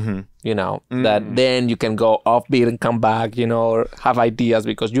 That then you can go offbeat and come back, or have ideas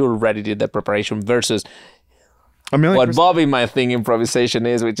because you already did the preparation versus what Bobby might think improvisation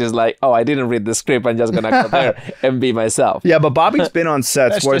is, which is like, oh, I didn't read the script. I'm just going to go there and be myself. Yeah, but Bobby's been on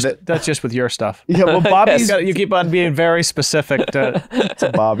sets that's just with your stuff. Yeah, well, Bobby's... you keep on being very specific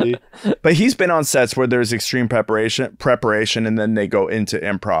to Bobby. But he's been on sets where there's extreme preparation and then they go into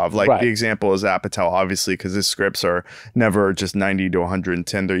improv. Like the example is Apatow, obviously, because his scripts are never just 90 to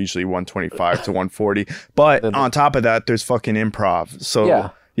 110. They're usually 125 to 140. But on top of that, there's fucking improv.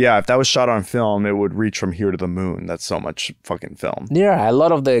 So... Yeah, if that was shot on film, it would reach from here to the moon. That's so much fucking film. Yeah, a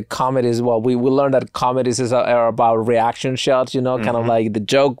lot of the comedies, we learned that comedies are about reaction shots, kind of like the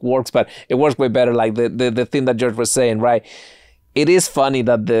joke works, but it works way better. Like the thing that George was saying, right? It is funny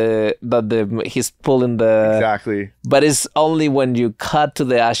that he's pulling the... Exactly. But it's only when you cut to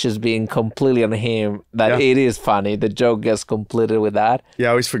the ashes being completely on him that it is funny. The joke gets completed with that. Yeah, I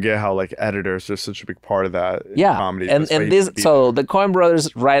always forget how like editors are such a big part of that in comedy. And so the Coen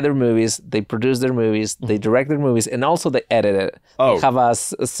brothers write their movies, they produce their movies, they direct their movies, and also they edit it. They have a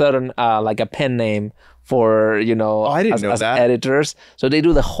certain like a pen name for I didn't know that. Editors. So they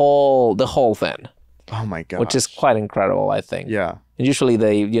do the whole thing. Oh my god! Which is quite incredible, I think. Yeah. And usually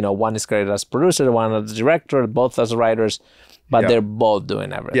they, one is credited as producer, one as director, both as writers, but they're both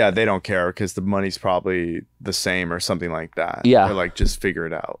doing everything. Yeah, they don't care because the money's probably the same or something like that. Yeah. They're like, just figure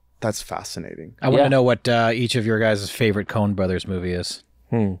it out. That's fascinating. I want to know what each of your guys' favorite Coen Brothers movie is.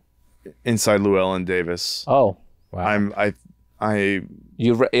 Inside Llewellyn Davis. Oh, wow. It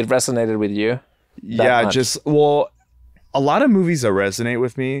resonated with you? Yeah, a lot of movies that resonate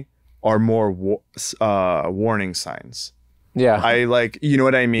with me are more warning signs. Yeah. I like, you know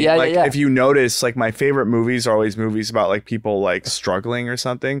what I mean? Yeah, if you notice, like my favorite movies are always movies about like people like struggling or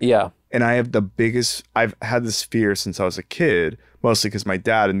something. Yeah. And I've had this fear since I was a kid, mostly because my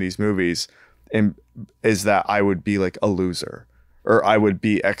dad in these movies is that I would be like a loser or I would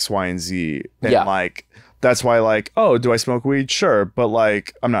be X, Y, and Z. And like, that's why like, oh, do I smoke weed? Sure. But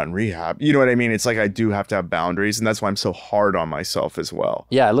like, I'm not in rehab. You know what I mean? It's like, I do have to have boundaries. And that's why I'm so hard on myself as well.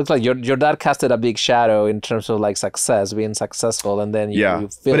 Yeah. It looks like your dad casted a big shadow in terms of like success, being successful. And then you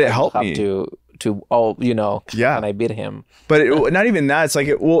feel but it like helped you me. have to can I beat him? But not even that. It's like,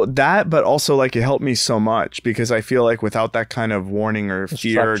 but also like it helped me so much because I feel like without that kind of warning or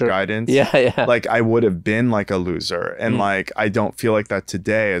fear or guidance, like I would have been like a loser. And like, I don't feel like that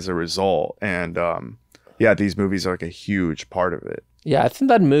today as a result. And, these movies are like a huge part of it. Yeah, I think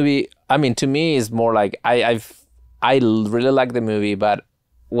that movie, I mean, to me is more like, I really like the movie, but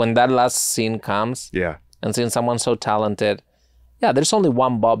when that last scene comes and seeing someone so talented, there's only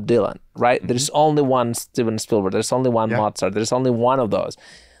one Bob Dylan, right? There's only one Steven Spielberg. There's only one Mozart. There's only one of those.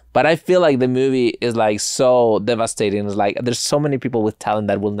 But I feel like the movie is like so devastating. It's like there's so many people with talent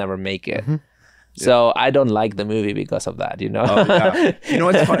that will never make it. So I don't like the movie because of that, Oh, yeah. You know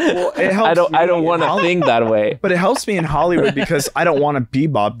what's funny? Well, it helps I don't want to think that way. But it helps me in Hollywood because I don't want to be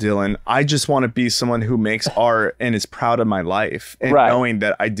Bob Dylan. I just want to be someone who makes art and is proud of my life and knowing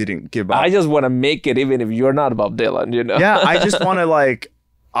that I didn't give up. I just want to make it even if you're not Bob Dylan, Yeah, I just want to like,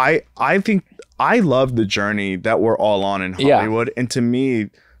 I think I love the journey that we're all on in Hollywood. And to me,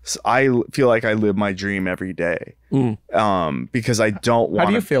 I feel like I live my dream every day because I don't want. How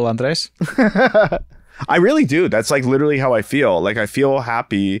do you feel, Andres? I really do. That's like literally how I feel. Like I feel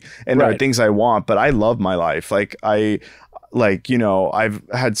happy and there are things I want, but I love my life. Like I've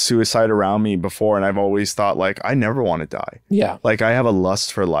had suicide around me before and I've always thought like, I never want to die. Yeah. Like I have a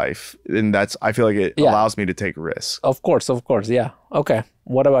lust for life and I feel like it allows me to take risks. Of course. Yeah. Okay.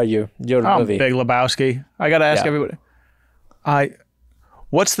 What about you? Your movie? Big Lebowski. I got to ask everybody.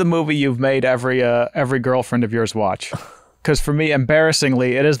 What's the movie you've made every girlfriend of yours watch? Because for me,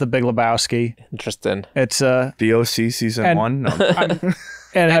 embarrassingly, it is The Big Lebowski. Interesting. It's The OC season 1. No.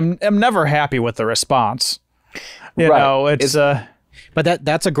 I'm never happy with the response. You know, it's But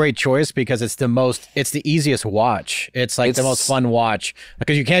that's a great choice because it's the easiest watch. It's like the most fun watch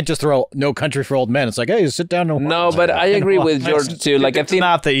because you can't just throw No Country for Old Men. It's like, hey, sit down and watch. No, but I agree with George too. Like it's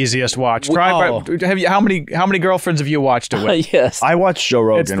not the easiest watch. How many girlfriends have you watched it with? Yes, I watch Joe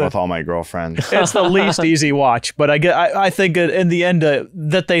Rogan with all my girlfriends. It's the least easy watch, but I think in the end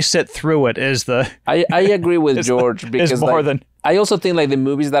that they sit through it is the. I agree with George because more than. I also think like the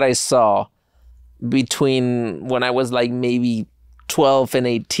movies that I saw between when I was like maybe 12 and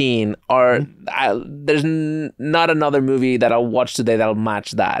 18 are there's not another movie that I'll watch today that'll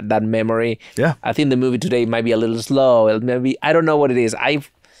match that memory. Yeah. I think the movie today might be a little slow. Maybe I don't know what it is. I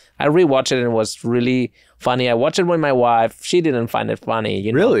rewatched it and it was really funny. I watched it with my wife. She didn't find it funny.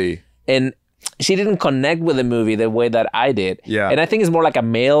 You know? Really? And she didn't connect with the movie the way that I did. Yeah. And I think it's more like a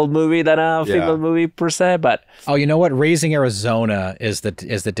male movie than a female movie per se. But Oh, you know what? Raising Arizona is the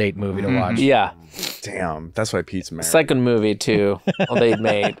date movie to watch. yeah, Damn. That's why Pete's married. second movie too they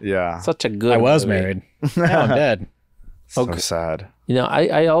made. Yeah. Such a good I was movie. married. Now I'm dead. So sad. You know,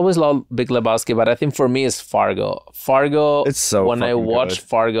 I always love Big Lebowski, but I think for me it's Fargo. Fargo, It's so when I fucking watched good.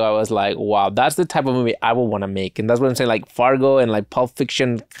 Fargo, I was like, wow, that's the type of movie I would want to make. And that's what I'm saying, like Fargo and like Pulp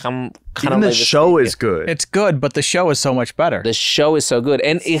Fiction come kind Even of the like show is good. It's good, but the show is so much better. the show is so good.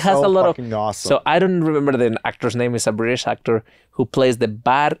 And it has so a lot of fucking awesome. So I don't remember the actor's name. It's a British actor who plays the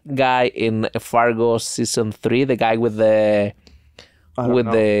bad guy in Fargo season 3, the guy with the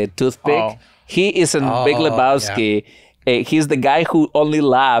toothpick. Oh. He is in Big Lebowski. He's the guy who only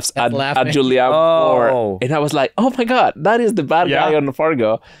laughs at Julianne Moore. And I was like, oh my God, that is the bad guy on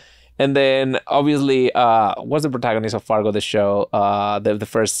Fargo. And then obviously, what's the protagonist of Fargo, the show, the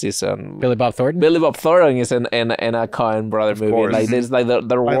first season? Billy Bob Thornton. Billy Bob Thornton is in a Coen brother movie. course. Like there's like the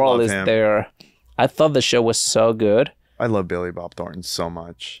world love is him. there. I thought the show was so good, I love Billy Bob Thornton so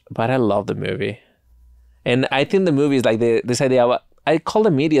much. but I love the movie. And I think the movie is like this idea of, I call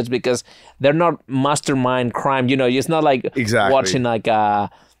them idiots because they're not mastermind crime. You know, it's not like Exactly. watching like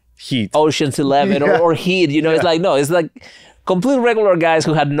Heat. Ocean's 11 or Heat. You know, it's like, no, it's like complete regular guys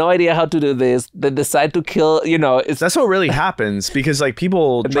who had no idea how to do this. They decide to kill, you know, it's That's what really happens because like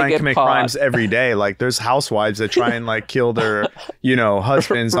people they try and get commit caught. crimes every day. Like there's housewives that try and like kill their,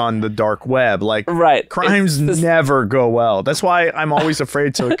 husbands on the dark web. Like Right. crimes It's just- never go well. That's why I'm always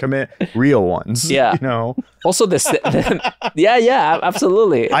afraid to commit real ones. Yeah. Also yeah,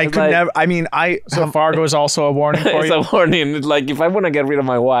 absolutely. I It's could like, never. I mean, So Fargo is also a warning for It's you. a warning. It's like, if I want to get rid of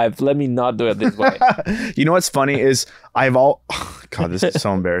my wife, let me not do it this way. You know what's funny is God, this is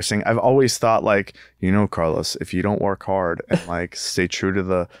so embarrassing. I've always thought like, Carlos, if you don't work hard and like stay true to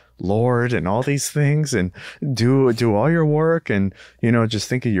the Lord and all these things and do all your work and just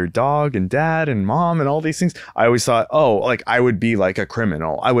think of your dog and dad and mom and all these things, I always thought, oh, like I would be like a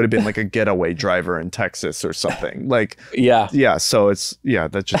criminal. I would have been like a getaway driver in Texas or something. Like Yeah. so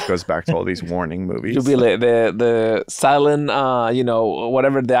that just goes back to all these warning movies. To be like the silent,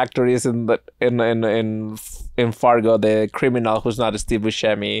 whatever the actor is in Fargo, the criminal who's not Steve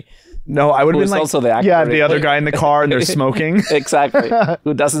Buscemi. No, I would have Who's been like also the actor. yeah, the other guy in the car and they're smoking. Exactly.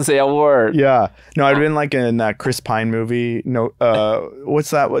 Who doesn't say a word. Yeah. No, I'd been like in that Chris Pine movie. No, what's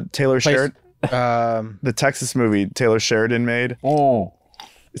that? What Taylor Sheridan? The Texas movie Taylor Sheridan made. Oh.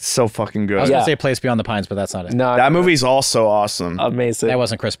 It's so fucking I good. was Yeah. gonna say Place Beyond the Pines, but that's not it. No, That movie's also awesome. amazing. That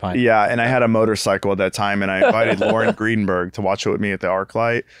wasn't Chris Pine. Yeah, and I had a motorcycle at that time, and I invited Lauren Greenberg to watch it with me at the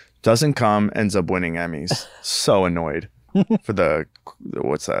ArcLight. Doesn't come, ends up winning Emmys. So annoyed for the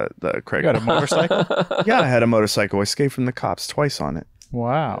Craig. You got a motorcycle? Yeah, I had a motorcycle. I escaped from the cops twice on it.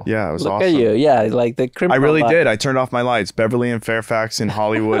 Wow. Yeah, it was Look awesome. at you. Yeah, like the I criminal. really did. I turned off my lights. Beverly and Fairfax in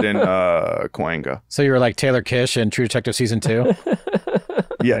Hollywood and Coanga. So you were like Taylor Kish in True Detective season 2.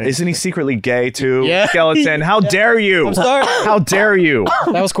 Yeah, isn't he secretly gay too? Yeah. Skeleton. How dare you? I'm sorry. How dare you?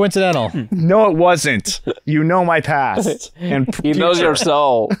 That was coincidental. No, it wasn't. You know my past. And He knows your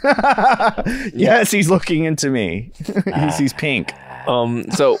soul. Yes, he's looking into me. He's pink.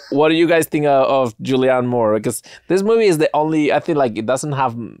 So what do you guys think of Julianne Moore? Because this movie is the only, I feel like it doesn't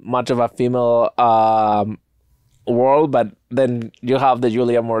have much of a female world, but then you have the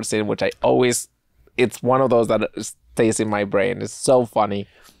Julianne Moore scene, which it's one of those that stays in my brain. It's so funny.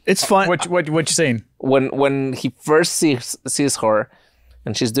 It's fun. What you saying? When he first sees her,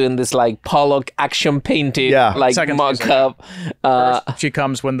 and she's doing this like Pollock action painting, Yeah. like Second mock up. She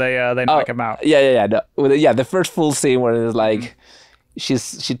comes when they knock him out. Yeah. The first full scene where it's like she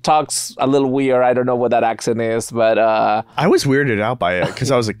talks a little weird. I don't know what that accent is, but I was weirded out by it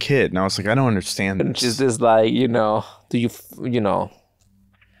because I was a kid and I was like, I don't understand this. she's just like, do you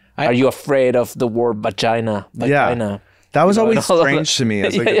are you afraid of the word vagina? Yeah. That was always all of strange to me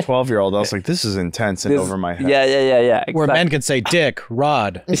as like a 12-year-old. I was like, this is intense and over my head. Yeah. Where men can say Dick,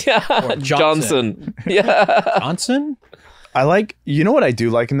 Rod, Yeah, Johnson. Yeah. Johnson. I like, you know what I do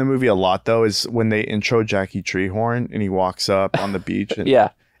like in the movie a lot though is when they intro Jackie Treehorn and he walks up on the beach and Yeah.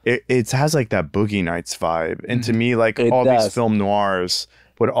 it has like that Boogie Nights vibe. And to me, like It all does. these film noirs,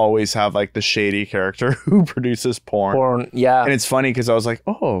 would always have like the shady character who produces porn. Yeah. And it's funny because I was like,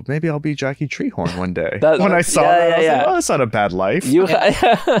 oh, maybe I'll be Jackie Treehorn one day. When I saw yeah, that, I was yeah. like, oh, that's not a bad life.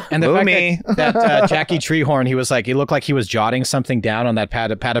 And the fact that Jackie Treehorn, he looked like he was jotting something down on that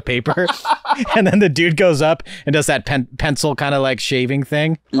pad of paper. And then the dude goes up and does that pencil kind of like shaving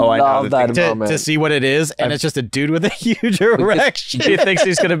thing. Oh, I know. Love that moment. To see what it is. And it's just a dude with a huge erection. He thinks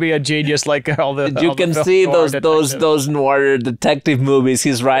he's going to be a genius like all the You all can the see noir those noir detective movies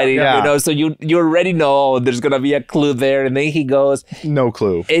he's writing, Yeah. you know, so you already know there's gonna be a clue there, and then he goes, No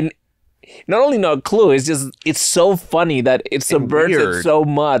clue. and not only no clue, it's so funny that it subverts it weird. so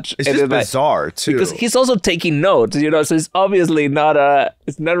much. It's And just like- bizarre too. because he's also taking notes, you know, so it's obviously not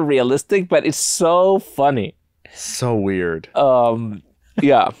realistic, but it's so funny. so weird.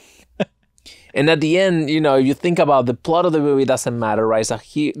 Yeah. And at the end, you know, if you think about the plot of the movie, doesn't matter, right?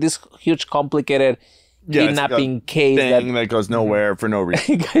 It's this huge, complicated Yeah, it's kidnapping a case thing that goes nowhere for no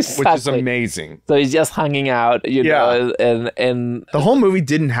reason, which is Exactly. amazing. So he's just hanging out, you know, and The whole movie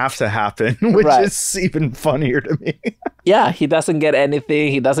didn't have to happen, which Right. is even funnier to me. yeah, he doesn't get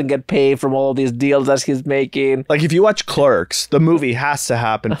anything. He doesn't get paid from all these deals that he's making. Like if you watch Clerks, the movie has to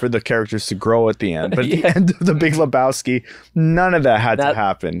happen for the characters to grow at the end. But at the end of The Big Lebowski, none of that had to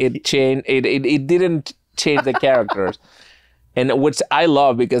happen. It changed. It didn't change the characters, and which I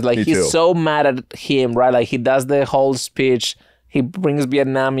love because like Me he's too. so mad at him, right? Like he does the whole speech. He brings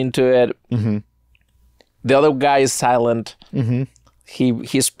Vietnam into it. Mm-hmm. The other guy is silent. Mm-hmm.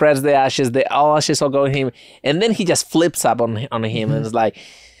 He spreads the ashes. The all ashes all go on him, and then he just flips up on him Mm-hmm. and is like,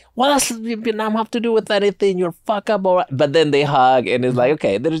 "What does Vietnam have to do with anything? You're fuck up, all right." But then they hug, and it's like,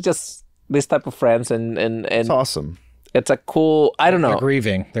 okay, there's just this type of friends, and It's awesome. it's a cool. I don't know.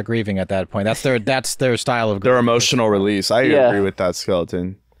 They're grieving at that point. That's their style of Their emotional release. I Yeah. agree with that,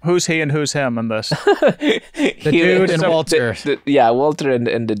 Skeleton. Who's he and who's him in this? The dude and Walter. Walter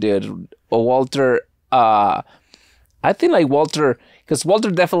and the dude. Walter, I think like Walter, because Walter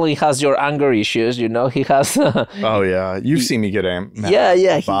definitely has your anger issues, you know? He has, Oh yeah, you've seen me get mad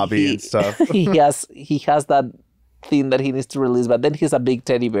yeah, at Bobby and stuff. he has that thing that he needs to release, but then he's a big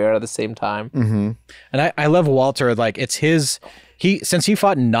teddy bear at the same time. Mm-hmm. And I love Walter. Like it's his. Since he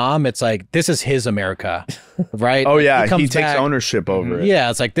fought in Nam, it's like this is his America, right? Oh yeah, he comes takes back- ownership over it. Yeah,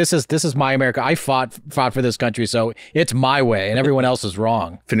 it's like this is my America. I fought for this country, so it's my way, and everyone else is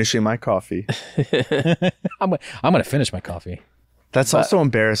wrong. Finishing my coffee. I'm gonna finish my coffee. That's also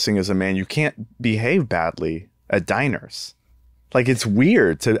embarrassing as a man. You can't behave badly at diners. Like it's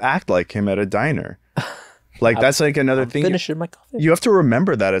weird to act like him at a diner. Like that's like another thing. Finishing my coffee. You have to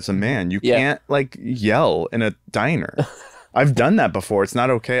remember that as a man. You Yeah. can't like yell in a diner. I've done that before. It's not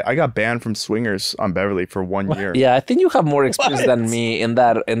okay. I got banned from Swingers on Beverly for 1 year. Yeah, I think you have more experience than me in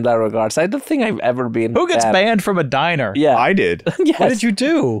that regards. I don't think I've ever been. Who gets banned from a diner? Yeah. I did. Yes. What did you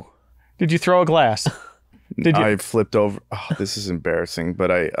do? Did you throw a glass? Did you? I flipped over. Oh, this is embarrassing, but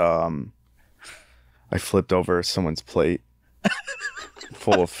I flipped over someone's plate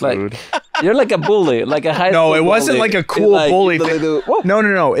full of Like- food. You're like a bully, like a high No, school it wasn't bully. like a cool Like, bully you thing. do- whoa.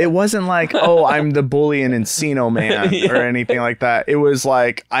 No. It wasn't like, oh, I'm the bully in Encino Man or anything like that. It was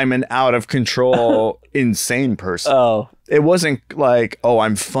like I'm an out of control, insane person. Oh, It wasn't like, oh,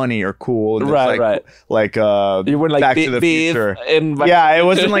 I'm funny or cool. And it's Right, right. Like you were like Back to the beef Future. and Yeah, it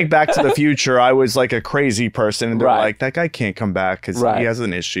wasn't like Back to the Future. I was like a crazy person, and they're Right. like, that guy can't come back because Right. he has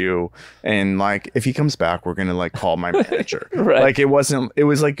an issue, and like if he comes back, we're gonna like call my manager. Right. Like it wasn't. It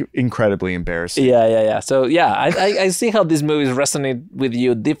was like incredibly embarrassing. Yeah. So yeah, I see how these movies resonate with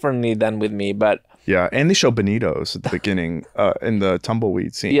you differently than with me, but Yeah, and they show Benito's at the beginning in the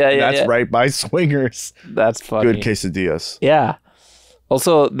tumbleweed scene. Yeah, And yeah, that's yeah. right by Swingers. that's funny. Good quesadillas. Yeah.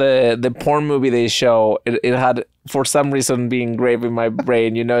 Also, the porn movie they show, it had for some reason being engraved in my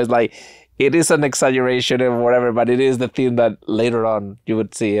brain. You know, it's like it is an exaggeration or whatever, but it is the thing that later on you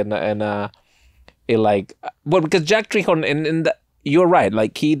would see and it like well because Jack Trehorn in the, you're right,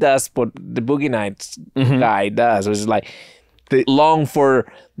 like he does what the Boogie Nights guy does, which is like long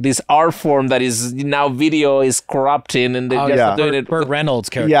for this art form that is now video is corrupting and they're just yeah. doing it. Burt Reynolds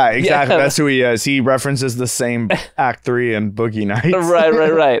character. Yeah, exactly. Yeah. That's who he is. He references the same Act 3 and Boogie Nights.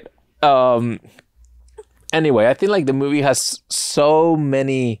 right. Anyway, I think like the movie has so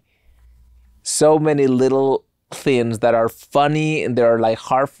many little things that are funny and they're like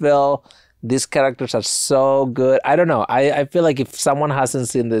heartfelt. These characters are so good. I don't know. I feel like if someone hasn't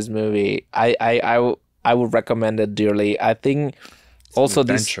seen this movie, I would recommend it dearly. I think also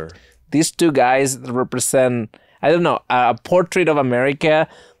these two guys represent, I don't know, a portrait of America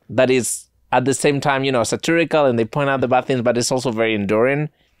that is at the same time, you know, satirical and they point out the bad things, but it's also very enduring.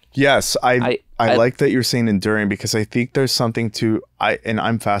 Yes, I like that you're saying enduring, because I think there's something to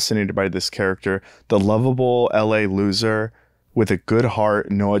I'm fascinated by this character, the lovable LA loser with a good heart,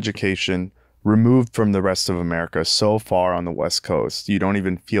 no education, removed from the rest of America, so far on the West Coast. You don't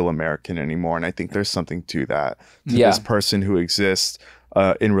even feel American anymore. And I think there's something to that. To this person who exists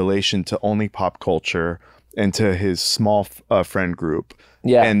in relation to only pop culture and to his small friend group.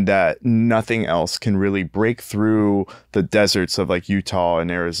 Yeah. And that nothing else can really break through the deserts of like Utah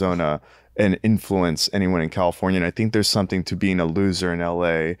and Arizona and influence anyone in California. And I think there's something to being a loser in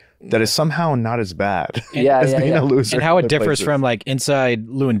LA that is somehow not as bad as being a loser. And how it differs from like Inside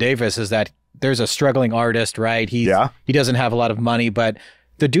Llewyn Davis is that there's a struggling artist, right? He doesn't have a lot of money, but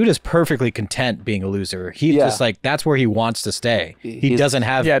the dude is perfectly content being a loser. He's just like, that's where he wants to stay. He doesn't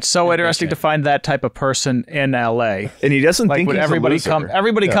have. Yeah, it's so interesting to find that type of person in LA. And he doesn't like think when he's everybody a loser.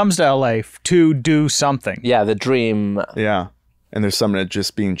 Everybody comes to LA to do something. Yeah, the dream. Yeah. And there's someone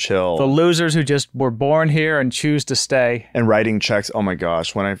just being chill. The losers who just were born here and choose to stay. And writing checks. Oh my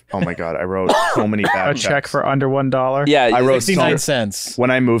gosh. I wrote so many bad checks. A check for under $1. Yeah, I wrote 69 cents. When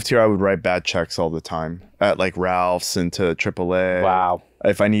I moved here, I would write bad checks all the time at like Ralph's and to AAA. Wow.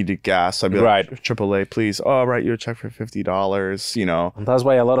 If I needed gas, I'd be like, AAA, please. Oh, I'll write you a check for $50. You know. And that's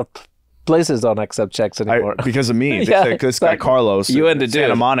why a lot of places don't accept checks anymore. Because of me. This guy Carlos, you and the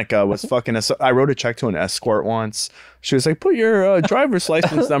Santa Monica, was fucking us. I wrote a check to an escort once. She was like, put your driver's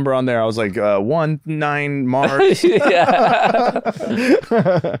license number on there. I was like, 19 March.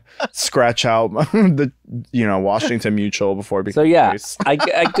 Scratch out the Washington Mutual before it became I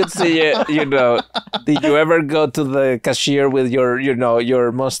could see it. Did you ever go to the cashier with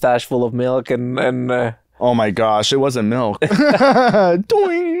your mustache full of milk and oh my gosh, it wasn't milk.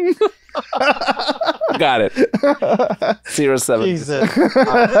 Doing. Got it. 07. Jesus.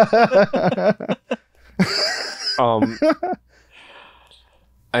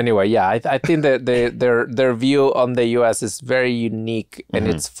 Anyway, I think that their view on the U.S. is very unique and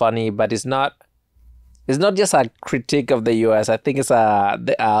it's funny, but it's not just a critique of the U.S. I think it's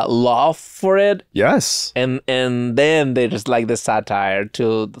a love for it. Yes. And then they just like the satire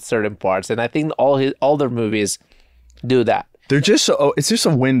to certain parts, and I think all their movies do that. They're just it's just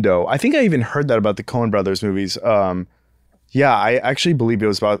a window. I think I even heard that about the Coen Brothers movies. I actually believe it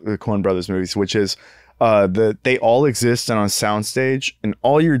was about the Coen Brothers movies, which is they all exist on a soundstage, and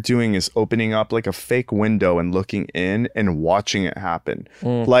all you're doing is opening up like a fake window and looking in and watching it happen.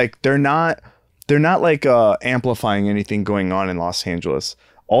 Like they're not like amplifying anything going on in Los Angeles.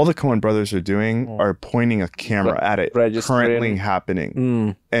 All the Coen Brothers are doing are pointing a camera at it currently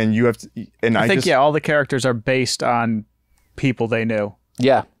happening. And you have to, and I think all the characters are based on people they knew.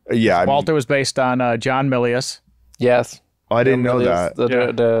 Yeah. Walter was based on John Milius. Yes. Oh, I didn't know that.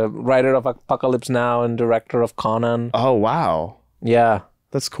 The writer of Apocalypse Now and director of Conan. Oh, wow. Yeah.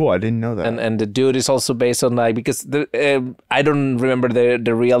 That's cool. I didn't know that. And the dude is also based on because I don't remember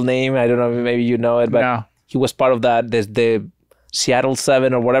the real name. I don't know, maybe you know it, but he was part of that. There's the Seattle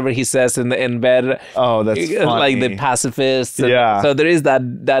 7 or whatever he says in bed. Oh, that's funny. Like the pacifists. So there is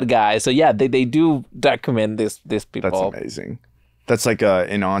that guy. So yeah, they do document these people. That's amazing. That's like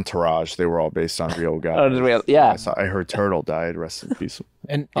in Entourage. They were all based on real guys. I heard Turtle died. Rest in peace.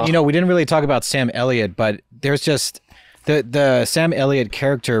 And we didn't really talk about Sam Elliott, but there's just the Sam Elliott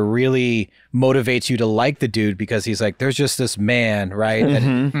character really motivates you to like the dude because he's like, there's just this man, right?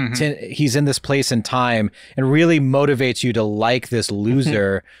 And he's in this place and time and really motivates you to like this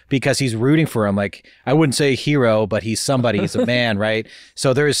loser because he's rooting for him. Like, I wouldn't say hero, but he's somebody, he's a man, right?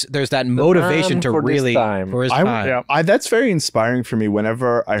 So there's that motivation to really for his time. That's very inspiring for me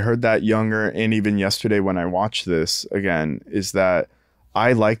whenever I heard that younger, and even yesterday when I watched this again, is that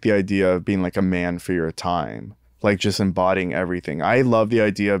I like the idea of being like a man for your time. Like just embodying everything. I love the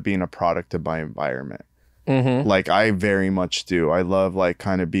idea of being a product of my environment. Like I very much do. I love like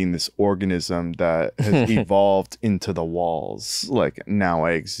kind of being this organism that has evolved into the walls. Like now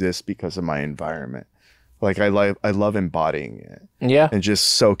I exist because of my environment. Like I love embodying it. Yeah. And just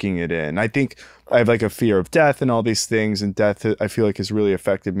soaking it in. I think I have like a fear of death and all these things, and death I feel like has really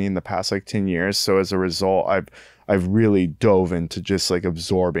affected me in the past like 10 years. So as a result, I've really dove into just like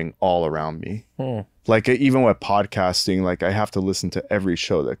absorbing all around me. Like even with podcasting, like I have to listen to every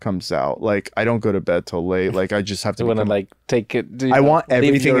show that comes out. Like I don't go to bed till late. Like I just have to like take it. I want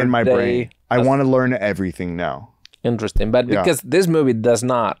everything in my brain. I want to learn everything now. Interesting, but because this movie does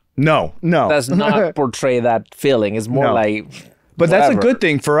not does not portray that feeling. It's more like. But that's a good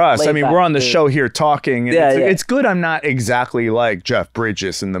thing for us. I mean, we're on the show here talking. And it's good I'm not exactly like Jeff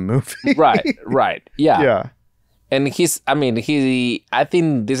Bridges in the movie. Right. Yeah. And I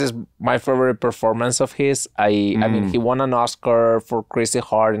think this is my favorite performance of his. I mean, he won an Oscar for Crazy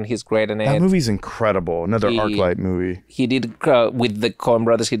Heart, and he's great in it. That movie's incredible. Another ArcLight movie. He did with the Coen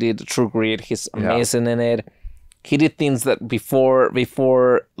Brothers. He did True Grit. He's amazing in it. He did things that before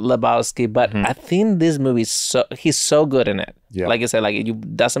Lebowski, but I think this movie he's so good in it. Yeah. Like I said, like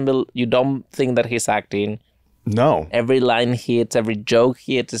you don't think that he's acting. No. Every line hits, every joke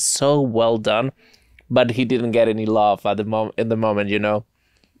hits is so well done. But he didn't get any love at in the moment, you know.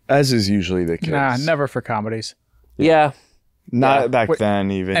 As is usually the case. Nah, never for comedies. Yeah. Not back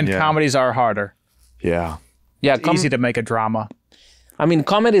then, even. And comedies are harder. Yeah. Yeah. It's easy to make a drama. I mean,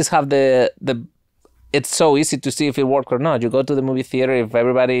 comedies have the. It's so easy to see if it worked or not. You go to the movie theater, if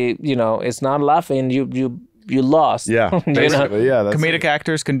everybody, you know, is not laughing, you lost. Yeah, basically, yeah. That's Comedic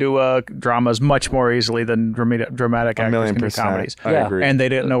actors can do dramas much more easily than dramatic actors can do comedies. I agree. And they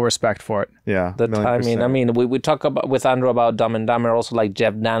didn't know respect for it. Yeah, The timing. I mean, we talk about with Andrew about Dumb and Dumber, also like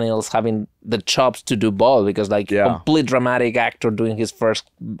Jeff Daniels having the chops to do both, because like complete dramatic actor doing his first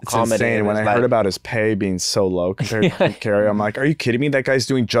comedy. Insane. When I heard about his pay being so low compared to Carrey, I'm like, are you kidding me? That guy's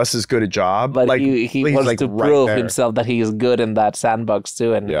doing just as good a job. But like, he wants like to prove himself that he is good in that sandbox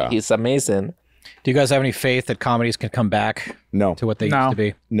too, and he's amazing. Do you guys have any faith that comedies can come back No. to what they used to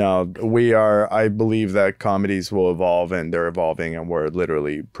be? No, we are. I believe that comedies will evolve, and they're evolving, and we're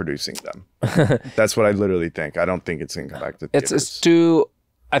literally producing them. That's what I literally think. I don't think it's going to come back to theaters. It's too.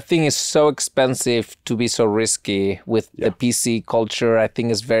 I think it's so expensive to be so risky with the PC culture. I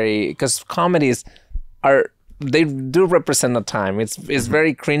think it's because comedies they do represent a time. It's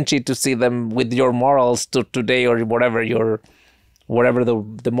very cringy to see them with your morals to today or whatever the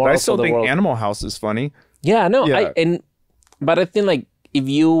morals But I still of the think world. Animal House is funny. Yeah, no, Yeah. But I think like if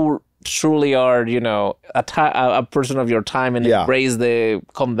you truly are, you know, a person of your time and embrace the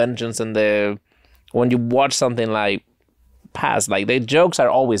conventions and when you watch something like Past, like the jokes are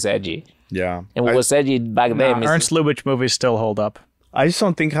always edgy. Yeah, And what was edgy back then is Ernst Lubitsch movies still hold up. I just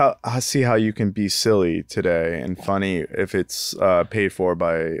don't think see how you can be silly today and funny if it's paid for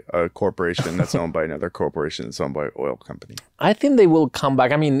by a corporation that's owned by another corporation that's owned by an oil company. I think they will come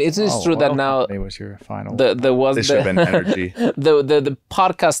back. I mean, it is true that now It was your final. This should have been energy. the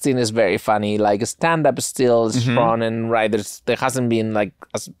podcasting is very funny. Like stand up still is strong and right. There hasn't been like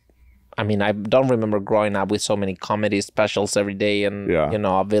I mean, I don't remember growing up with so many comedy specials every day and you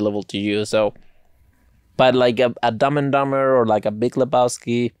know available to you. So, but like a Dumb and Dumber or like a Big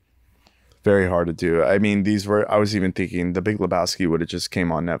Lebowski, very hard to do. I mean, I was even thinking the Big Lebowski would have just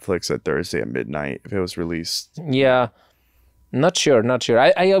came on Netflix at Thursday at midnight if it was released. Yeah. Not sure.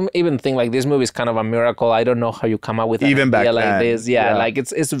 I even think like this movie is kind of a miracle. I don't know how you come up with an Even back idea like then, this. Yeah, like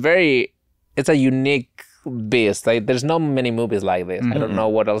it's a unique beast. Like there's not many movies like this. I don't know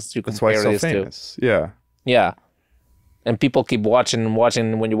what else you That's why compare it's so this famous. Yeah. Yeah. And people keep watching and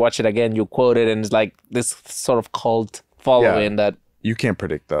watching. When you watch it again, you quote it, and it's like this sort of cult following that. You can't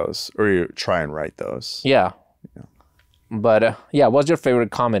predict those, or you try and write those. Yeah. But what's your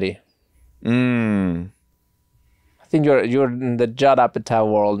favorite comedy? I think you're in the Judd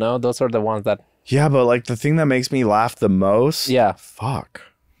Apatow world, no? Those are the ones that. Yeah, but like the thing that makes me laugh the most. Yeah. Fuck.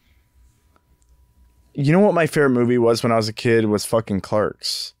 You know what my favorite movie was when I was a kid was fucking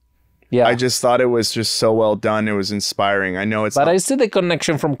Clerks. Yeah. I just thought it was just so well done. It was inspiring. I know it's But not, I see the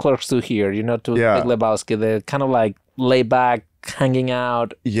connection from Clerks to here, you know, to Big Lebowski. The kind of like laid back, hanging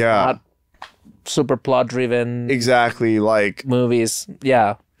out. Not super plot driven. Exactly. Like movies.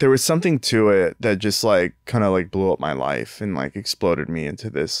 Yeah. There was something to it that just like kind of like blew up my life and like exploded me into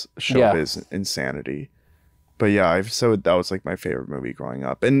this showbiz insanity. But yeah, so that was like my favorite movie growing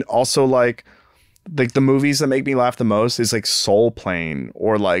up. And also like the movies that make me laugh the most is like Soul Plane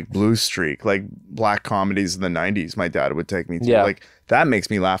or like Blue Streak, like black comedies in the 90s my dad would take me to. Like that makes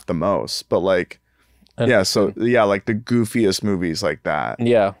me laugh the most. But like like the goofiest movies like that.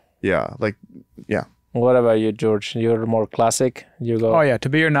 What about you, George? You're more classic. You go. Oh yeah, To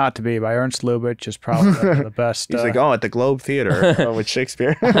Be or Not to Be by Ernst Lubitsch is probably the best. He's like, at the Globe Theater with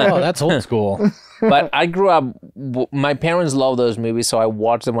Shakespeare. Oh, that's old school. But I grew up. My parents loved those movies, so I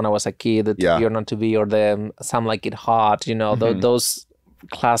watched them when I was a kid. The To Be or Not to Be, or the Some Like It Hot. You know, those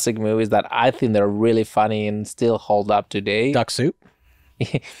classic movies that I think they're really funny and still hold up today. Duck Soup.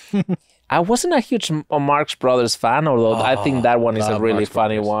 I wasn't a huge Marx Brothers fan, although I think that one is a really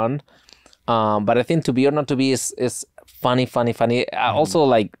funny one. But I think To Be or Not to Be is funny. I also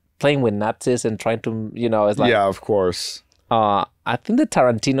like playing with Nazis and trying to, you know, it's like... Yeah, of course. I think the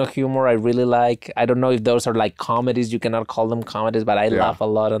Tarantino humor I really like. I don't know if those are like comedies. You cannot call them comedies, but I laugh a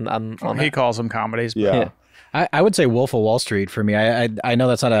lot on he calls them comedies. Yeah. I would say Wolf of Wall Street for me. I know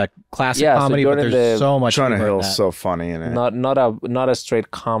that's not a classic comedy, but there's so much. Jonah humor in Hill's that. so funny in it. Not a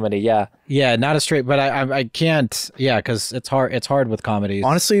straight comedy. Yeah. Yeah, not a straight, but I can't. Yeah, because it's hard with comedies.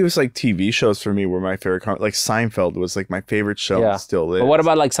 Honestly, it was like TV shows for me were my favorite. Like Seinfeld was like my favorite show. Yeah. And still is. But what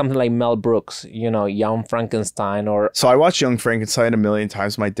about like something like Mel Brooks? Young Frankenstein or So I watched Young Frankenstein a million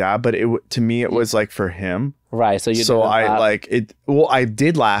times with my dad, but to me it was like for him. right. So I like it. Well, I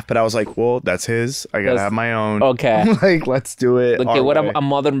did laugh, but I was like, well, that's his. I gotta have my own. Okay. Like, let's do it. Okay, our what way. a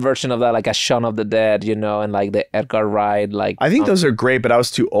modern version of that, like a Shaun of the Dead, and like the Edgar Wright, like I think those are great, but I was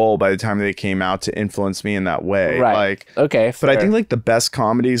too old by the time they came out to influence me in that way. right. Like, okay, but I fair. think like the best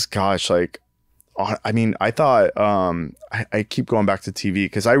comedies, gosh, like, I mean, I thought, I keep going back to TV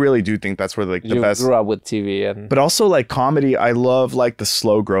because I really do think that's where like the you best. grew up with TV and But also like comedy, I love like the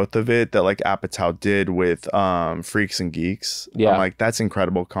slow growth of it that like Apatow did with Freaks and Geeks. Yeah. I'm like, that's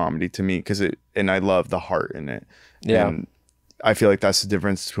incredible comedy to me and I love the heart in it. Yeah. And I feel like that's the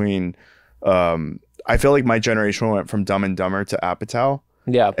difference between I feel like my generation went from Dumb and Dumber to Apatow.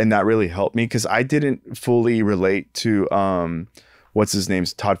 yeah, And that really helped me because I didn't fully relate to what's his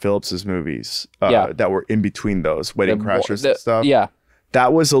name's Todd Phillips's movies that were in between those Wedding Crashers and stuff. Yeah,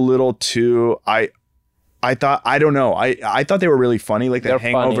 That was a little too I thought I don't know. I thought they were really funny. Like They're the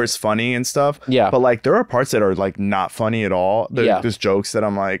Hangover's funny and stuff. Yeah. But like there are parts that are like not funny at all. There's jokes that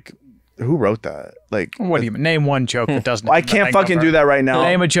I'm like, who wrote that? Like What do you mean? Name one joke that doesn't. I hit in The can't fucking Hangover. do that right now.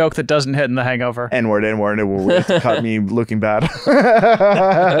 Name a joke that doesn't hit in The Hangover. N-word, it will cut me looking bad.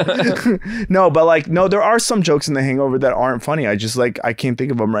 No, but like, no, there are some jokes in The Hangover that aren't funny. I just like, I can't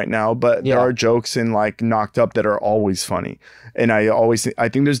think of them right now, but there are jokes in like Knocked Up that are always funny. And I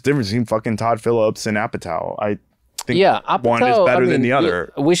think there's a difference between fucking Todd Phillips and Apatow. I think one is Apatow, better than the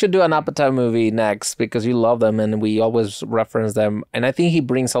other. We should do an Apatow movie next because you love them and we always reference them. And I think he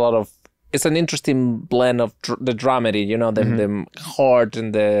brings a lot of. It's an interesting blend of the dramedy, the heart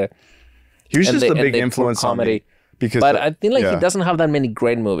and the. He was just a big the influence on me. But I think like he doesn't have that many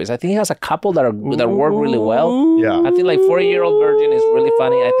great movies. I think he has a couple that work really well. Yeah. I think like 40-Year-Old Virgin is really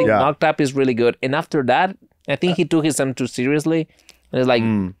funny. I think Yeah. Knocked Up is really good. And after that, I think he took himself too seriously. And it's like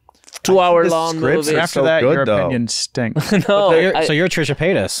 2-hour long scripts movie. are After so that, good, your though. opinion stinks. No, So you're Trisha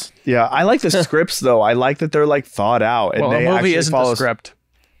Paytas. Yeah, I like the scripts though. I like that they're like thought out. And Well, they a movie actually isn't follow a script.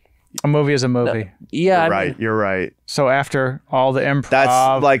 A movie is a movie. yeah, You're right. So after all the improv,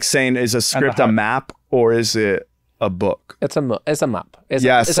 That's like saying, is a script a heart. map or is it a book? it's a map. It's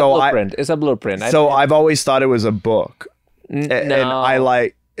a so blueprint. It's a blueprint. So I've always thought it was a book. And I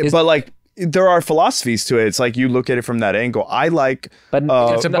like, but like, there are philosophies to it. It's like you look at it from that angle. I like, but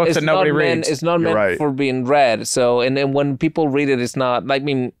It's a book that nobody reads. It's not meant right. for being read. So and then when people read it, it's not like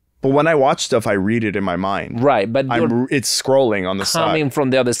but when I watch stuff, I read it in my mind. right. But you're It's scrolling on the coming side. from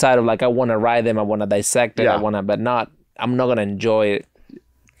the other side of like I want to write them, I want to dissect it, Yeah. I'm not gonna enjoy it.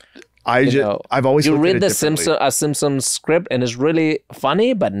 I've always you looked at read it the differently. Simpsons script and it's really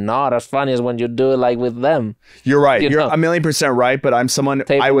funny, but not as funny as when you do it like with them. You're right. you You're know. 1,000,000% right. But I'm someone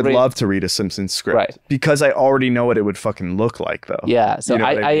Table I would read. love to read a Simpsons script Right. because I already know what it would fucking look like, though. Yeah. So You know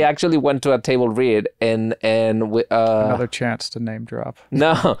what I mean? actually went to a table read and another chance to name drop.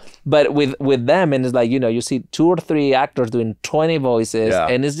 no, but with them, and it's like, you see 2 or 3 actors doing 20 voices, Yeah.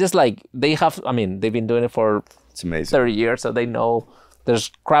 and it's just like they've been doing it for It's amazing. 30 years, so they know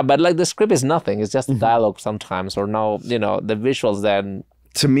there's crap. But like the script is nothing; it's just dialogue sometimes, or the visuals. Then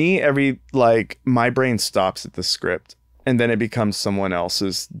To me, my brain stops at the script and then it becomes someone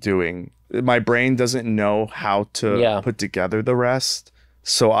else's doing. My brain doesn't know how to put together the rest.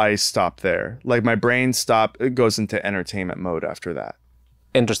 So I stop there. Like my brain it goes into entertainment mode after that.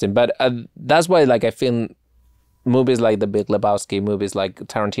 interesting, but that's why like I feel movies like The Big Lebowski, movies like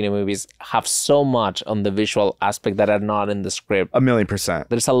Tarantino movies have so much on the visual aspect that are not in the script. 1,000,000%.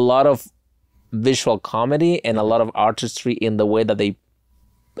 There's a lot of visual comedy and a lot of artistry in the way that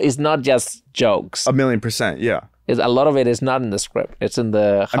it's not just jokes. 1,000,000%. Yeah. A lot of it is not in the script. It's in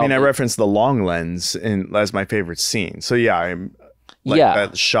the. I referenced the long lens as my favorite scene. So yeah, I'm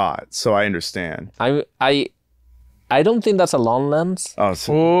that shot. So I understand. I don't think that's a long lens. Oh,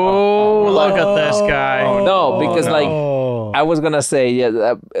 so, Oh, look at this guy. No, because no. like I was gonna say,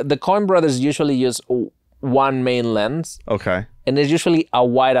 the Coen brothers usually use one main lens, okay. and it's usually a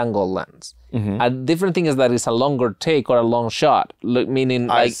wide angle lens. A different thing is that it's a longer take or a long shot, meaning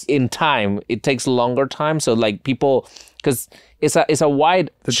like in time, it takes longer time. So like people, because it's a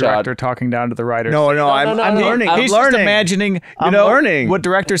wide The shot. director talking down to the writers. No, I'm learning. I'm He's learning. just imagining. I'm learning. What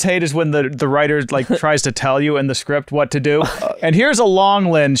directors hate is when the writer like tries to tell you in the script what to do. And here's a long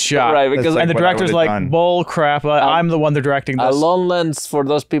lens shot, Right, because and the what I director's would've like, done. "Bull crap! I'm the one they're directing A this." long lens, for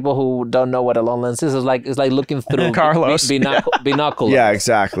those people who don't know what a long lens is like looking through Carlos. binoculars. Yeah,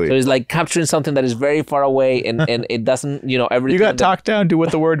 exactly. So it's like capturing something that is very far away, and it doesn't, everything. You got talked down to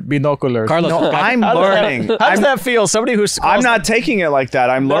with the word binoculars. Carlos, No, I'm learning. How does that feel? Somebody who's I'm not taking it like that.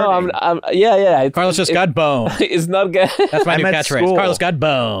 I'm No, learning. yeah. Carlos just got boned. It's not good. That's my new I'm at catchphrase. school. Carlos got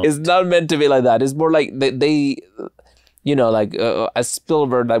boned. It's not meant to be like that. It's more like they as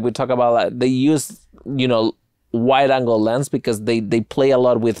Spielberg, like we talk about, like, they use, wide angle lens because they play a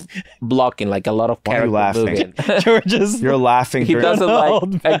lot with blocking, like a lot of Why are you character laughing? moving. George's. You're laughing. He very- doesn't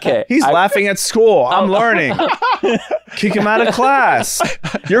like. Okay, He's laughing at school. I'm Oh. learning. Kick him out of class.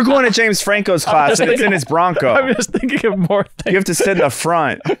 You're going to James Franco's class and it's in his Bronco. I'm just thinking of more You things. have to sit in the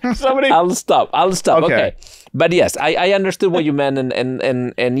front. Somebody. I'll stop. Okay. Okay. But yes, I understood what you meant,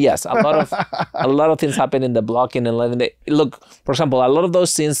 and yes, a lot of things happen in the blocking and letting it look. For example, a lot of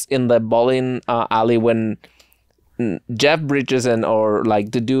those scenes in the bowling alley when Jeff Bridges or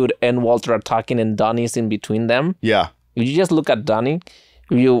like the dude and Walter are talking and Donnie's in between them. Yeah. If you just look at Donnie,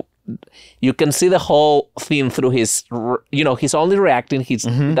 you can see the whole thing through his. He's only reacting. He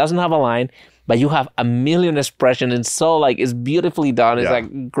doesn't have a line, but you have a million expressions. It's so like it's beautifully done. It's Yeah.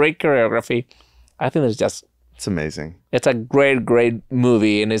 like great choreography. I think It's amazing. it's a great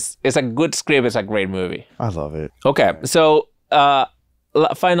movie, and it's a good script. It's a great movie. I love it. Okay, so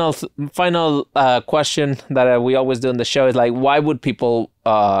final question that we always do in the show is like, why would people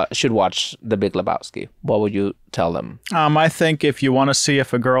should watch The Big Lebowski? What would you tell them? I think if you want to see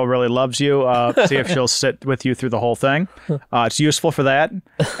if a girl really loves you, see if she'll sit with you through the whole thing. It's useful for that,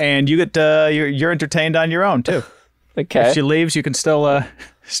 and you get you're entertained on your own too. Okay, If she leaves, you can still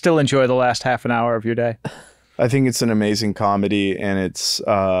enjoy the last half an hour of your day. I think it's an amazing comedy, and it's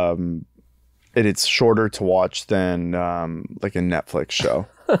shorter to watch than like a Netflix show,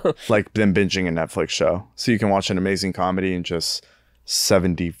 like than binging a Netflix show. So you can watch an amazing comedy in just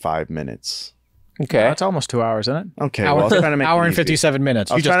 75 minutes. okay. That's almost 2 hours, isn't it? Okay, well, I was trying to make Hour it and easy. 57 minutes.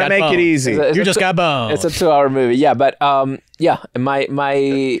 I was You just trying got to make boned. it easy. It's You just got boned. It's a 2-hour movie. Yeah, but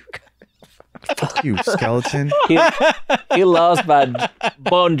my Fuck you, skeleton. he loves bad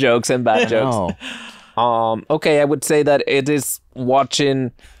bone jokes and bad jokes. No. Okay, I would say that it is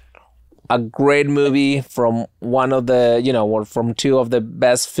watching a great movie from one of the, or from two of the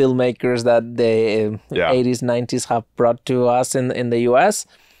best filmmakers that the 80s, 90s have brought to us in the US,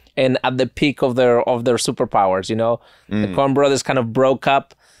 and at the peak of their superpowers. The Coen brothers kind of broke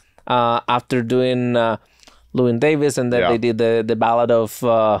up after doing Llewyn Davis, and then they did the Ballad of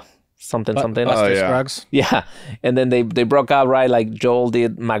something. Buster yeah. Scruggs. Yeah, and then they broke up, right? Like Joel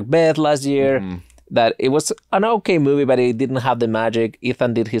did Macbeth last year. That it was an okay movie, but it didn't have the magic.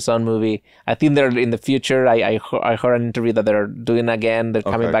 Ethan did his own movie. I think they're in the future. I heard an interview that they're doing again. They're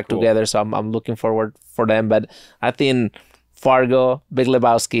coming back cool. together, so I'm looking forward for them. But I think Fargo, Big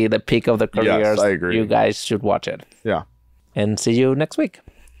Lebowski, the peak of their careers. I agree. You guys should watch it. Yeah. And see you next week.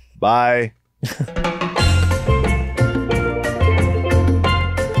 Bye.